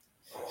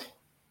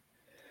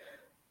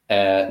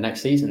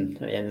 Next season,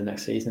 at the end of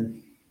next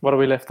season. What are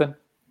we lifting?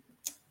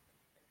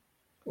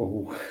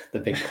 Oh, the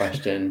big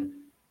question.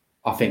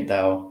 I think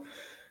I'm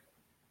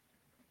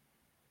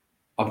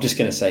just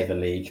going to say the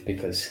league,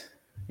 because,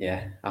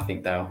 I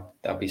think they'll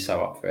be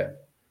so up for it.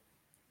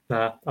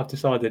 Nah, I've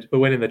decided we're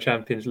winning the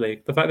Champions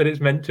League. The fact that it's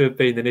meant to have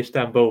been in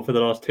Istanbul for the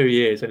last 2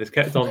 years and it's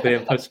kept on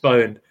being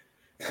postponed,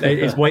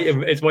 it's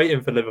waiting. It's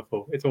waiting for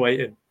Liverpool. It's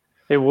waiting.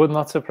 It would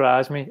not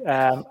surprise me.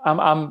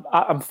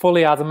 I'm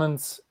fully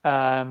adamant,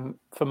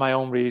 for my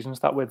own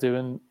reasons, that we're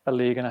doing a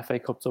league and FA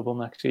Cup double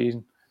next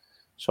season.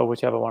 So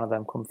whichever one of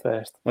them come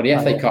first. Well, the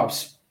FA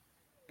Cup's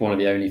one of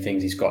the only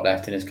things he's got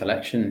left in his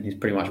collection. He's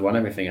pretty much won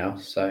everything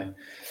else, so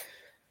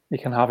you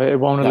can have it. It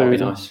won't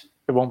elude him. Nice.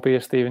 It won't be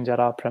a Steven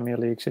Gerrard Premier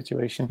League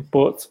situation.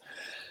 But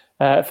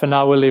for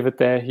now, we'll leave it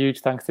there. Huge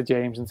thanks to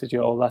James and to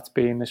Joel. That's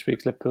been this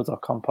week's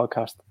Liverpool.com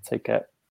podcast. Take care.